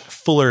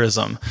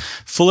 /Fullerism.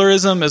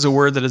 Fullerism is a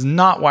word that is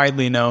not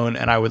widely known,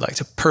 and I would like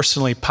to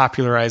personally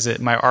popularize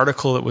it. My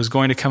article that was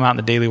going to come out in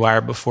the Daily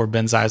Wire before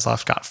Ben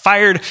Zeisloff got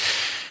fired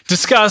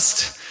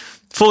discussed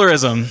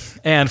Fullerism,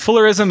 and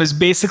Fullerism is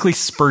basically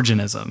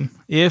Spurgeonism.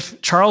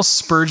 If Charles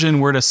Spurgeon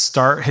were to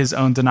start his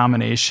own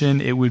denomination,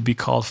 it would be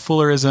called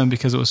Fullerism,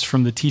 because it was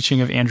from the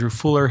teaching of Andrew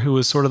Fuller, who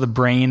was sort of the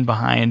brain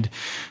behind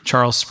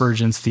Charles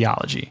Spurgeon's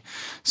theology.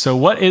 So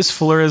what is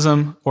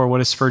Fullerism, or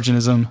what is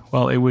Spurgeonism?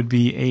 Well, it would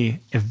be a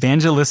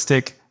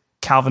evangelistic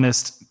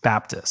Calvinist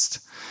Baptist.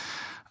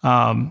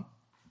 To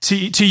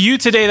you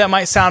today, that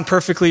might sound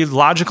perfectly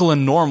logical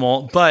and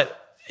normal,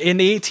 but in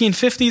the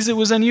 1850s, it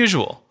was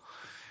unusual.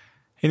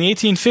 In the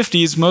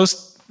 1850s,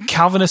 most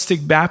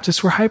Calvinistic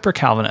Baptists were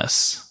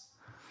hyper-Calvinists.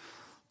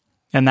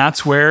 And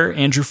that's where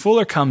Andrew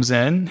Fuller comes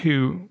in,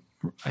 who,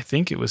 I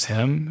think it was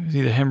him,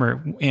 either him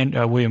or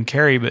William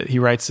Carey, but he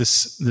writes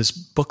this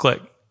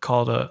booklet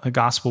called a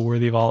gospel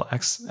worthy of all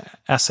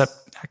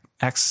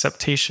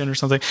acceptation or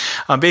something.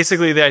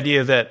 Basically, the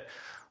idea that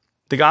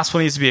the gospel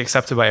needs to be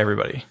accepted by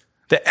everybody,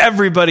 that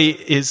everybody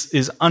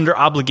is under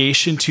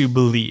obligation to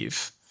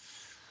believe.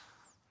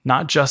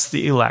 Not just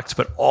the elect,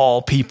 but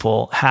all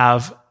people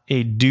have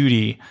a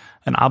duty,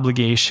 an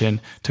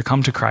obligation to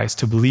come to Christ,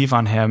 to believe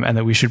on him, and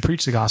that we should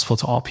preach the gospel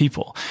to all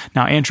people.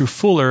 Now, Andrew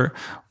Fuller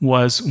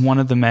was one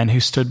of the men who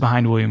stood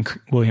behind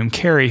William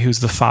Carey, who's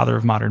the father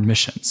of modern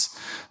missions.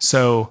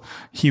 So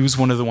he was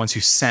one of the ones who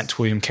sent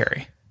William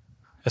Carey.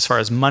 As far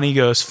as money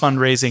goes,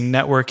 fundraising,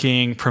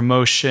 networking,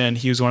 promotion,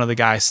 he was one of the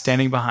guys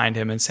standing behind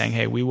him and saying,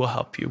 hey, we will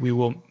help you. We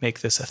will make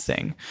this a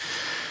thing.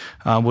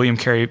 William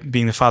Carey,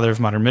 being the father of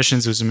modern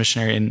missions, was a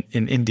missionary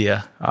in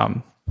India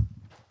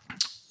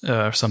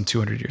some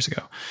 200 years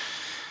ago.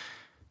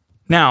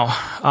 Now,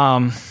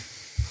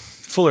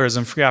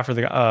 Fullerism, free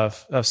offer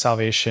of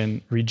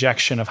salvation,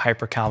 rejection of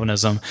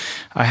hyper-Calvinism.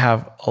 I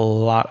have a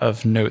lot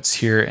of notes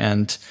here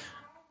and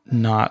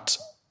not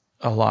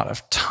a lot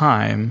of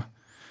time.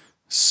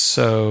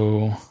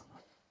 So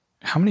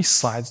how many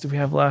slides do we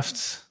have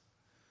left?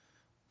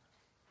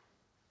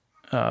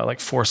 Like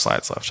 4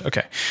 slides left.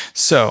 Okay.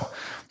 So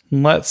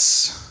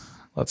let's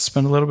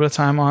spend a little bit of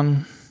time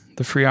on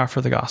the free offer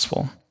of the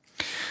gospel.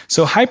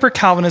 So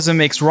hyper-Calvinism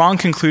makes wrong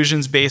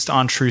conclusions based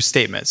on true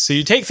statements. So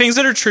you take things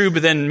that are true,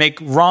 but then make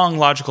wrong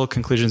logical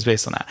conclusions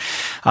based on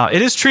that.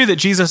 It is true that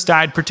Jesus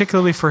died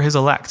particularly for his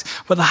elect,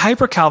 but the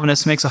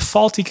hyper-Calvinist makes a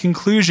faulty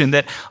conclusion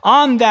that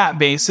on that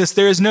basis,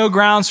 there is no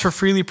grounds for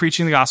freely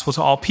preaching the gospel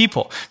to all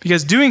people,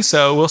 because doing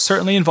so will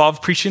certainly involve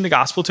preaching the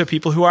gospel to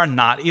people who are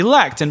not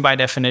elect. And by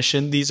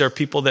definition, these are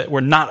people that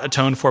were not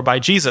atoned for by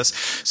Jesus.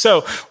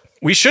 So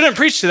we shouldn't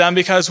preach to them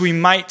because we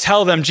might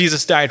tell them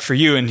Jesus died for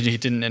you and he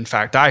didn't in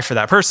fact die for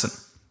that person.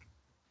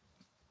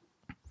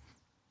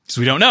 Because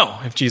we don't know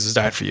if Jesus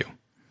died for you.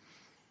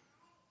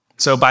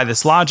 So by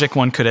this logic,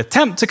 one could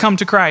attempt to come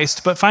to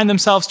Christ, but find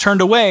themselves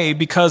turned away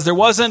because there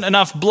wasn't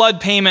enough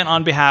blood payment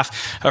on behalf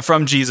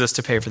from Jesus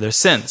to pay for their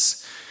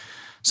sins.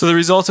 So the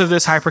result of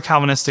this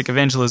hyper-Calvinistic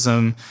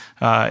evangelism,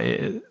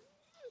 they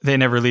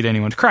never lead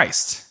anyone to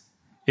Christ.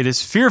 It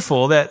is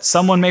fearful that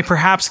someone may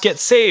perhaps get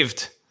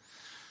saved.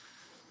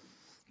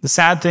 The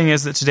sad thing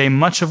is that today,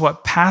 much of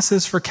what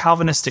passes for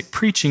Calvinistic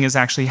preaching is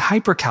actually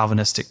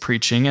hyper-Calvinistic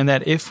preaching, and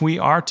that if we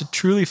are to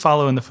truly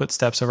follow in the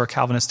footsteps of our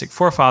Calvinistic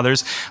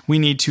forefathers, we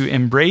need to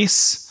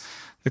embrace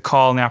the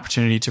call and the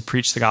opportunity to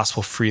preach the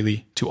gospel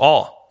freely to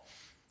all.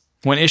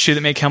 One issue that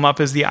may come up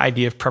is the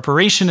idea of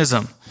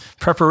preparationism.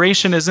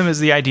 Preparationism is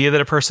the idea that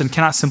a person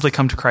cannot simply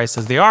come to Christ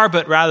as they are,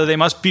 but rather they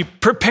must be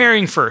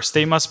preparing first.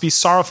 They must be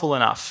sorrowful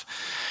enough.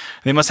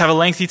 They must have a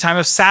lengthy time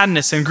of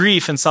sadness and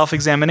grief and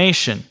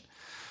self-examination.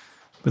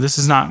 But this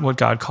is not what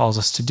God calls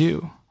us to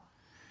do.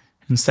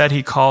 Instead,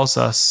 he calls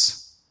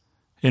us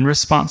in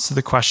response to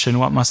the question,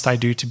 what must I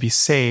do to be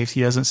saved?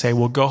 He doesn't say,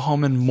 well, go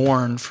home and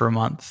mourn for a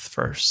month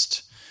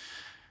first.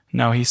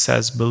 No, he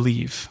says,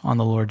 believe on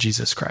the Lord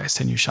Jesus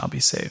Christ and you shall be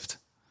saved.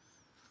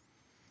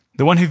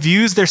 The one who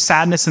views their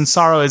sadness and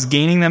sorrow as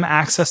gaining them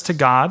access to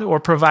God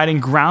or providing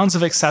grounds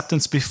of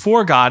acceptance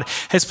before God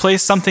has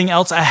placed something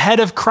else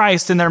ahead of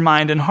Christ in their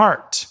mind and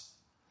heart.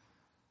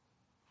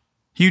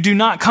 You do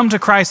not come to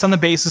Christ on the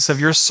basis of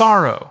your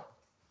sorrow.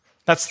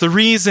 That's the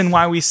reason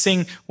why we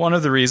sing, one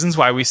of the reasons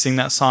why we sing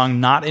that song,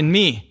 Not in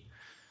Me.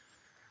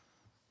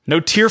 No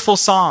tearful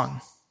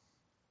song,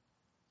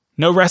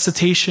 no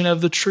recitation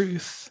of the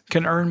truth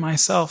can earn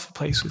myself a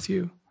place with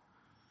you.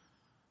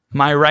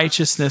 My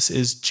righteousness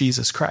is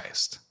Jesus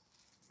Christ.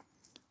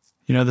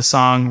 You know the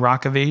song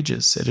Rock of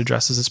Ages, it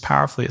addresses this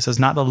powerfully. It says,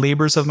 not the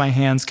labors of my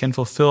hands can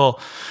fulfill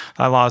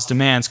thy law's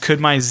demands. Could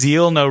my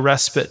zeal no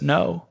respite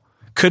know?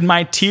 Could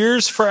my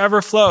tears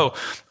forever flow?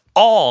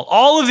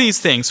 All of these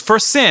things for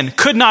sin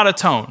could not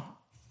atone.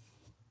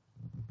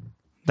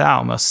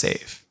 Thou must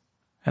save,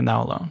 and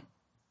thou alone.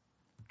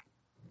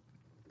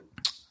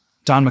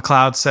 Don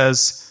McLeod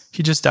says,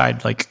 he just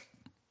died like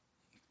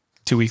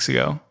 2 weeks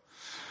ago.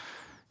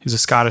 He's a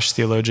Scottish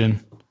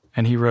theologian,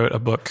 and he wrote a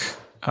book.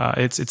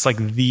 It's like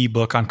the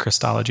book on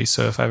Christology.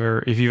 So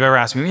if you've ever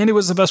asked me, Andy,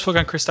 what's the best book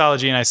on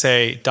Christology? And I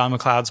say Don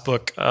McLeod's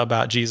book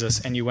about Jesus,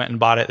 and you went and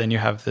bought it, then you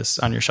have this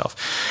on your shelf.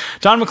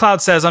 Don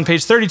McLeod says on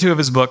page 32 of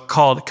his book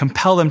called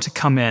Compel Them to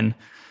Come In,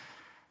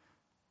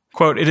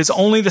 quote, it is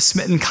only the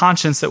smitten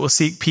conscience that will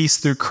seek peace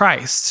through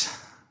Christ.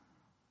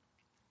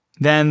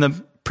 Then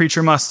the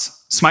preacher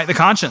must smite the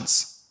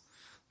conscience.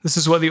 This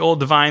is what the old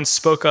divines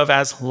spoke of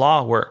as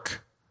law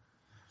work.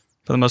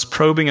 But the most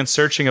probing and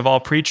searching of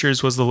all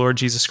preachers was the Lord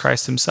Jesus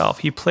Christ himself.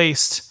 He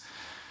placed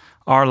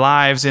our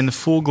lives in the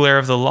full glare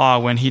of the law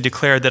when he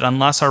declared that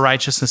unless our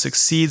righteousness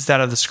exceeds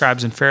that of the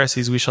scribes and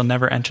Pharisees, we shall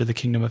never enter the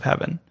kingdom of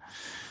heaven.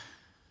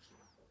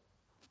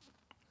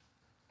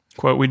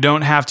 Quote, we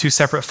don't have two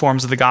separate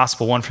forms of the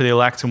gospel, one for the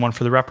elect and one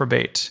for the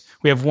reprobate.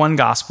 We have one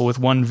gospel with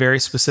one very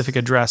specific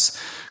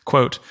address,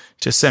 quote,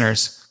 to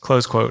sinners,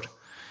 close quote.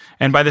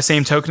 And by the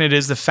same token, it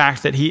is the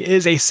fact that he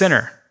is a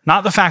sinner,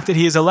 not the fact that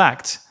he is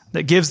elect,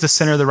 that gives the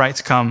sinner the right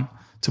to come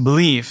to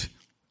believe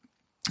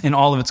in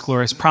all of its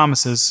glorious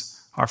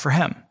promises are for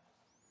him.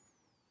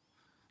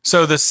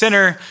 So the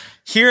sinner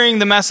hearing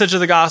the message of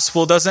the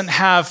gospel doesn't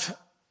have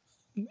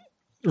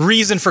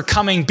reason for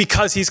coming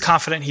because he's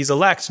confident he's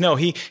elect. No,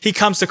 he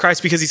comes to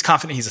Christ because he's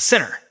confident he's a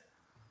sinner.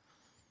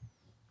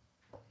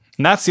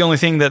 And that's the only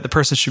thing that the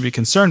person should be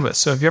concerned with.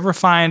 So if you ever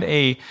find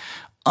a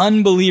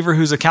unbeliever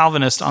who's a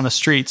Calvinist on the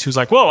streets who's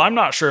like, well, I'm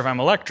not sure if I'm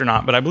elect or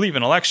not, but I believe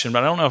in election,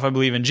 but I don't know if I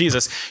believe in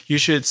Jesus, you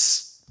should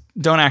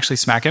don't actually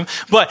smack him,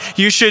 but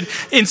you should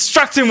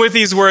instruct him with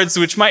these words,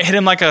 which might hit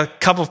him like a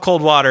cup of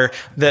cold water,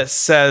 that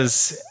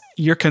says,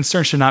 your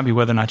concern should not be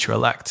whether or not you're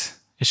elect.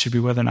 It should be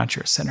whether or not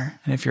you're a sinner.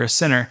 And if you're a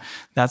sinner,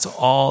 that's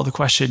all the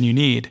question you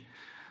need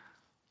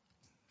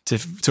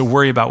to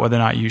worry about whether or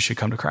not you should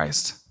come to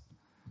Christ.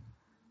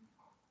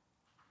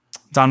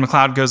 Don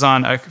McLeod goes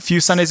on, a few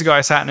Sundays ago,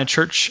 I sat in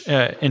church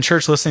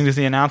listening to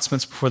the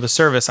announcements before the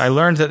service. I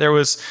learned that there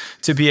was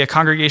to be a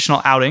congregational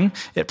outing.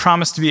 It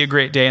promised to be a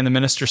great day, and the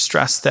minister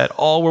stressed that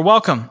all were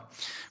welcome.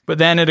 But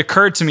then it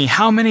occurred to me,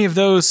 how many of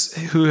those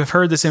who have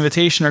heard this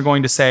invitation are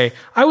going to say,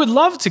 I would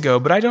love to go,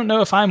 but I don't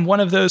know if I'm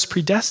one of those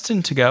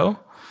predestined to go?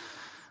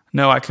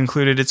 No, I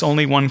concluded, it's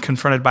only one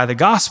confronted by the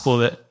gospel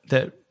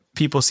that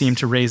people seem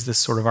to raise this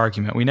sort of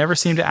argument. We never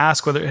seem to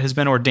ask whether it has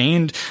been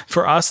ordained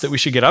for us that we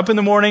should get up in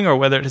the morning, or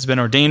whether it has been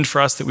ordained for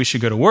us that we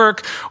should go to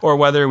work, or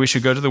whether we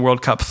should go to the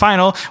World Cup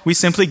final. We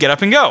simply get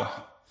up and go.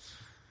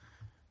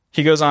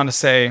 He goes on to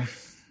say,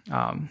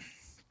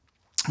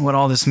 what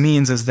all this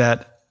means is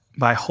that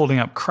by holding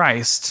up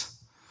Christ,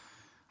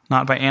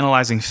 not by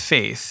analyzing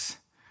faith,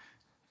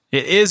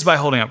 it is by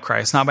holding up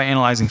Christ, not by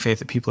analyzing faith,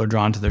 that people are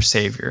drawn to their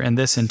Savior. And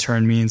this in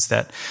turn means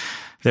that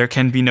there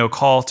can be no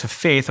call to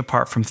faith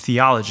apart from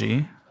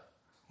theology,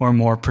 or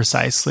more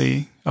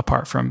precisely,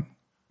 apart from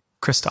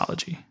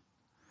Christology.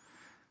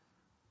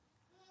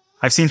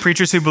 I've seen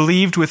preachers who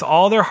believed with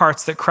all their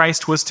hearts that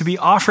Christ was to be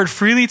offered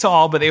freely to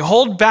all, but they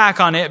hold back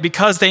on it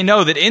because they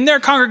know that in their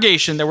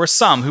congregation there were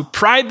some who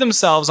pride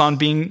themselves on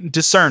being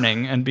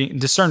discerning and being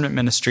discernment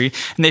ministry,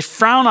 and they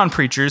frown on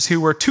preachers who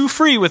were too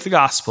free with the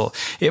gospel.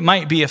 It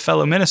might be a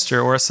fellow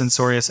minister or a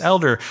censorious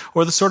elder,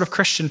 or the sort of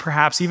Christian,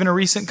 perhaps even a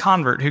recent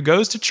convert, who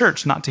goes to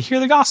church not to hear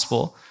the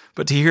gospel,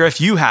 but to hear if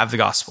you have the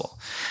gospel.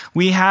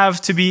 We have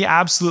to be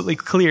absolutely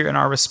clear in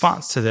our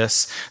response to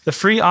this. The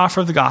free offer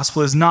of the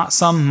gospel is not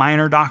some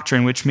minor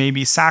doctrine which may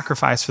be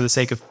sacrificed for the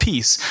sake of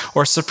peace,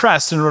 or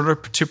suppressed in order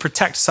to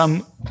protect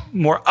some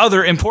more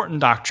other important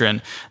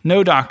doctrine.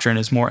 No doctrine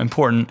is more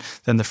important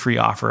than the free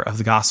offer of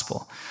the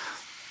gospel.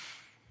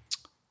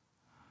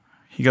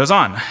 He goes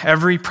on,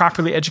 every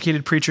properly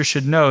educated preacher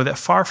should know that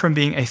far from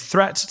being a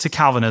threat to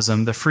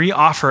Calvinism, the free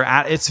offer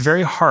at its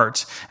very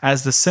heart,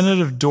 as the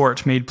Synod of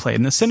Dort made plain.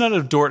 And the Synod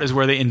of Dort is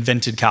where they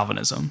invented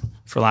Calvinism,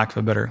 for lack of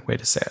a better way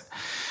to say it.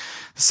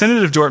 The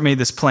Synod of Dort made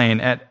this plain,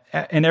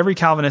 and every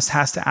Calvinist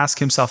has to ask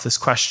himself this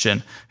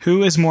question: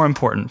 who is more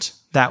important,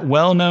 that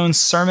well-known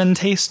sermon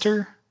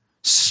taster,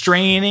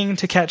 straining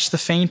to catch the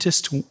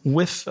faintest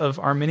whiff of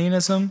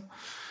Arminianism,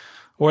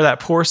 or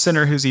that poor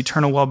sinner whose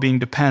eternal well-being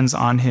depends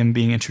on him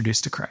being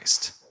introduced to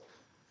Christ?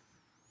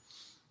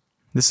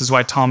 This is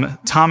why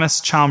Thomas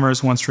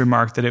Chalmers once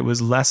remarked that it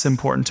was less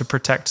important to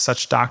protect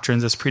such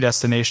doctrines as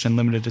predestination and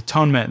limited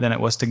atonement than it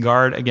was to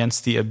guard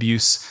against the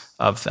abuse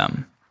of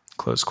them.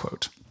 Close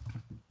quote.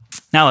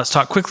 Now let's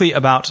talk quickly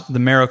about the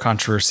marrow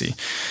controversy.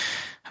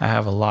 I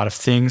have a lot of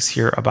things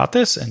here about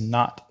this and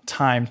not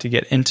time to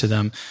get into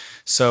them,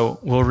 so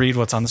we'll read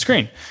what's on the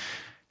screen.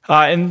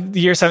 In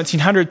the year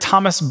 1700,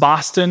 Thomas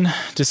Boston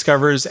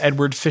discovers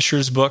Edward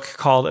Fisher's book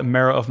called A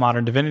Marrow of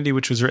Modern Divinity,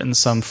 which was written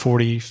some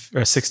 40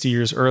 or 60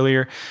 years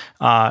earlier.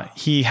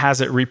 He has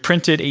it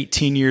reprinted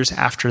 18 years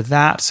after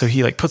that, so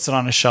he puts it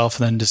on a shelf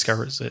and then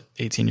discovers it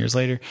 18 years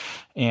later.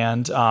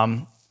 And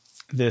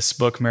this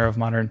book, Marrow of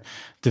Modern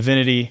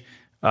Divinity,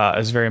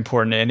 is very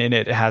important, and in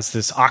it has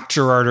this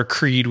Octorarter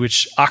Creed,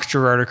 which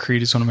Octorarter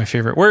Creed is one of my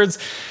favorite words.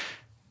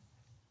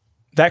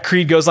 That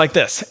creed goes like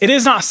this: it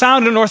is not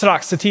sound and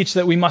orthodox to teach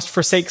that we must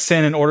forsake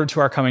sin in order to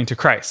our coming to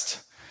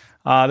Christ.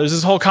 There's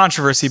this whole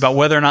controversy about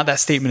whether or not that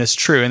statement is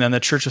true, and then the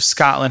Church of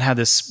Scotland had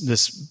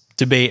this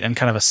debate and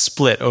kind of a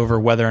split over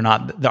whether or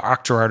not the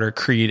Octorarter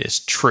Creed is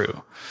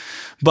true.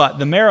 But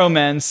the Marrow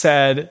men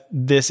said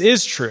this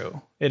is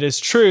true. It is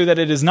true that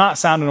it is not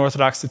sound and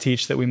orthodox to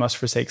teach that we must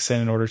forsake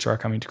sin in order to our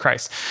coming to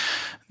Christ.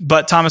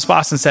 But Thomas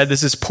Boston said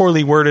this is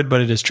poorly worded,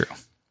 but it is true.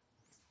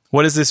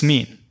 What does this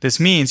mean?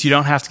 This means you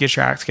don't have to get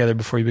your act together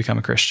before you become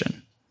a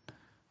Christian.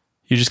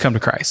 You just come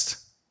to Christ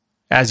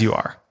as you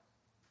are.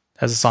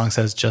 As the song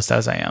says, just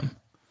as I am.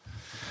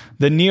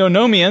 The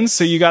Neonomians,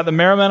 so you got the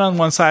Marrow men on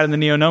one side and the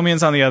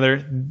Neonomians on the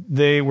other,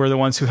 they were the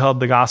ones who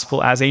held the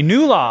gospel as a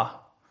new law,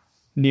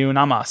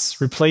 neonamas,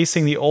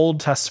 replacing the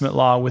Old Testament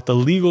law with the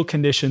legal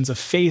conditions of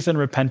faith and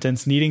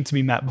repentance needing to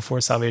be met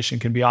before salvation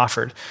can be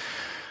offered.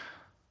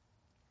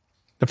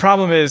 The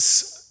problem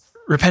is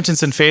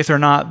repentance and faith are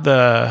not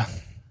the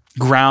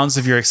grounds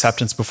of your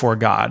acceptance before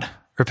God.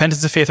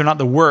 Repentance and faith are not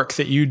the work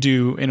that you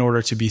do in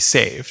order to be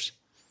saved.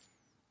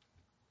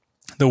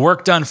 The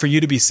work done for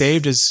you to be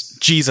saved is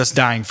Jesus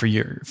dying for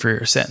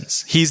your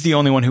sins. He's the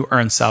only one who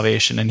earns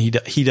salvation, and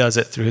he does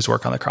it through his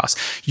work on the cross.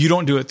 You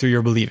don't do it through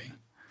your believing.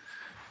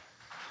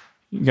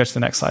 You can go to the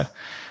next slide.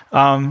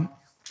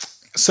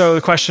 So the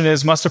question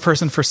is, must a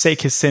person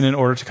forsake his sin in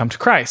order to come to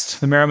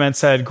Christ? The Merriman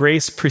said,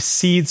 grace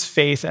precedes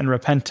faith and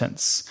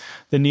repentance.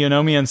 The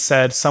Neonomians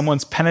said,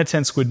 someone's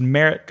penitence would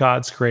merit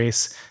God's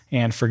grace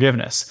and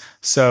forgiveness.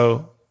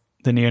 So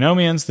the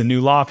Neonomians, the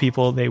new law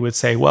people, they would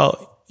say,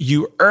 well,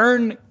 you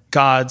earn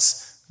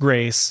God's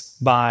grace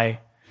by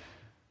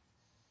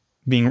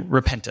being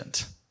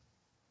repentant.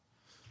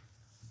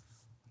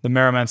 The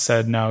Merriman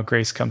said, no,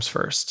 grace comes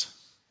first.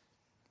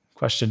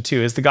 Question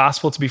 2, is the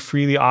gospel to be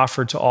freely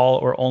offered to all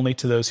or only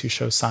to those who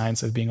show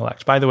signs of being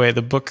elect? By the way,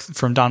 the book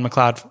from Don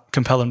McLeod,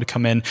 Compel Him to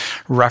Come In,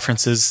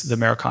 references the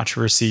Marrow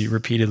controversy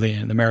repeatedly,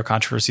 and the Marrow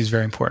controversy is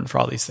very important for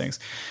all these things,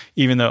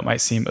 even though it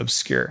might seem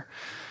obscure.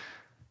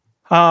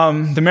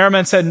 The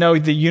Merriman said no,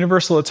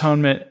 universal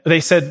atonement,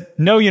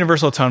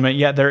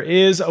 yet there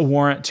is a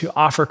warrant to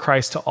offer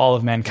Christ to all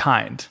of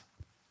mankind.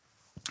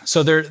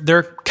 So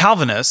they're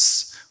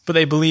Calvinists, but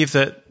they believe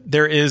that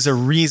there is a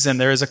reason,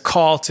 there is a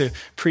call to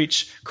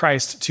preach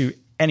Christ to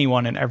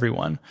anyone and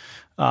everyone.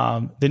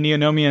 The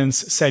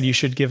Neonomians said you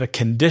should give a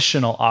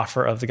conditional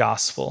offer of the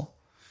gospel.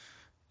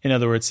 In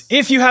other words,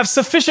 if you have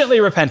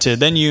sufficiently repented,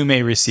 then you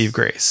may receive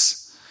grace.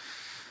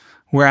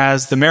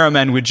 Whereas the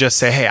Merriman would just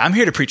say, hey, I'm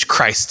here to preach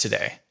Christ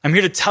today. I'm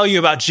here to tell you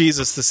about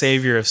Jesus, the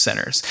Savior of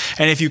sinners.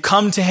 And if you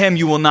come to him,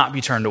 you will not be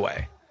turned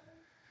away.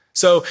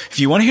 So if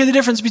you want to hear the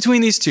difference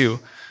between these two,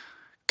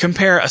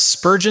 compare a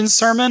Spurgeon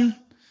sermon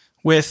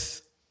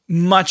with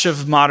much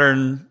of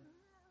modern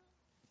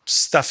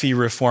stuffy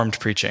Reformed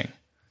preaching.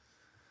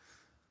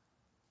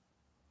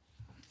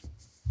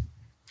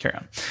 Carry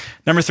on.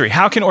 Number 3,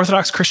 how can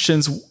Orthodox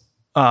Christians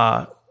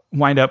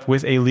wind up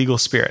with a legal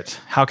spirit?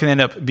 How can they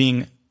end up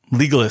being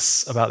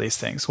legalists about these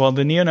things? Well,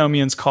 the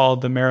Neonomians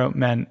called the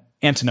Merrowmen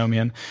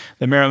antinomian.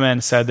 The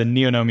Merrowmen said the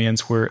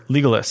Neonomians were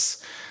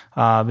legalists.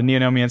 The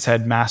Neonomians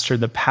had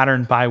mastered the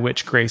pattern by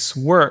which grace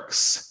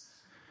works,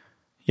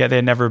 yet they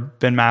had never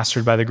been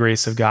mastered by the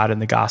grace of God and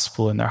the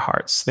gospel in their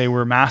hearts. They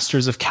were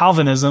masters of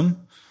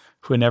Calvinism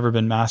who had never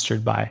been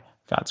mastered by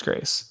God's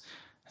grace.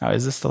 Now,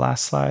 is this the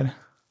last slide?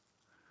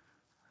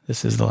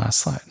 This is the last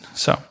slide.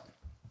 So,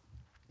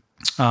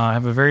 I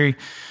have a very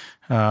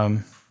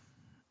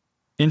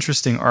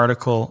interesting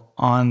article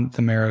on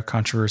the Marrow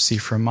controversy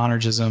from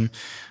Monergism.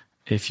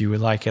 If you would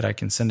like it, I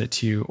can send it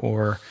to you,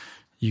 or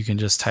you can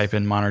just type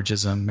in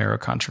Monergism Marrow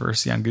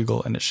controversy on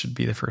Google, and it should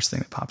be the first thing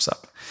that pops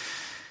up.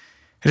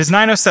 It is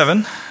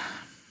 9:07,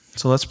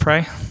 so let's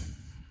pray,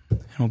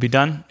 and we'll be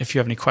done. If you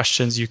have any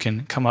questions, you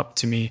can come up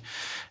to me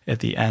at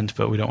the end,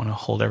 but we don't want to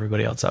hold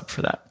everybody else up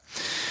for that.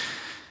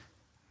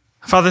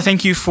 Father,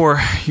 thank you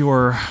for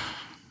your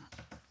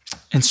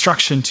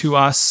instruction to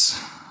us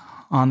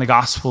on the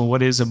gospel.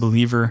 What is a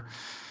believer?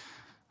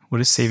 What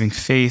is saving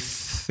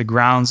faith? The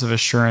grounds of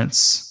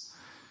assurance.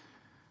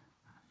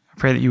 I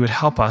pray that you would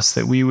help us,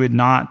 that we would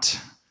not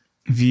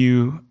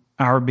view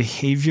our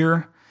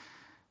behavior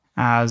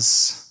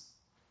as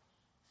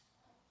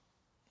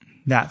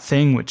that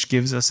thing which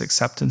gives us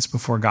acceptance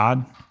before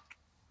God,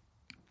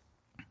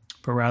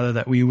 but rather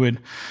that we would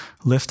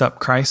lift up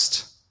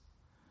Christ.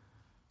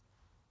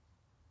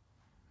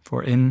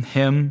 For in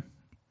him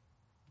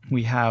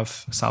we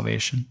have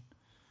salvation.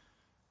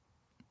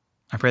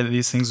 I pray that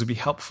these things would be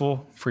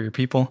helpful for your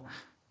people.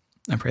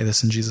 I pray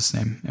this in Jesus'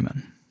 name.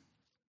 Amen.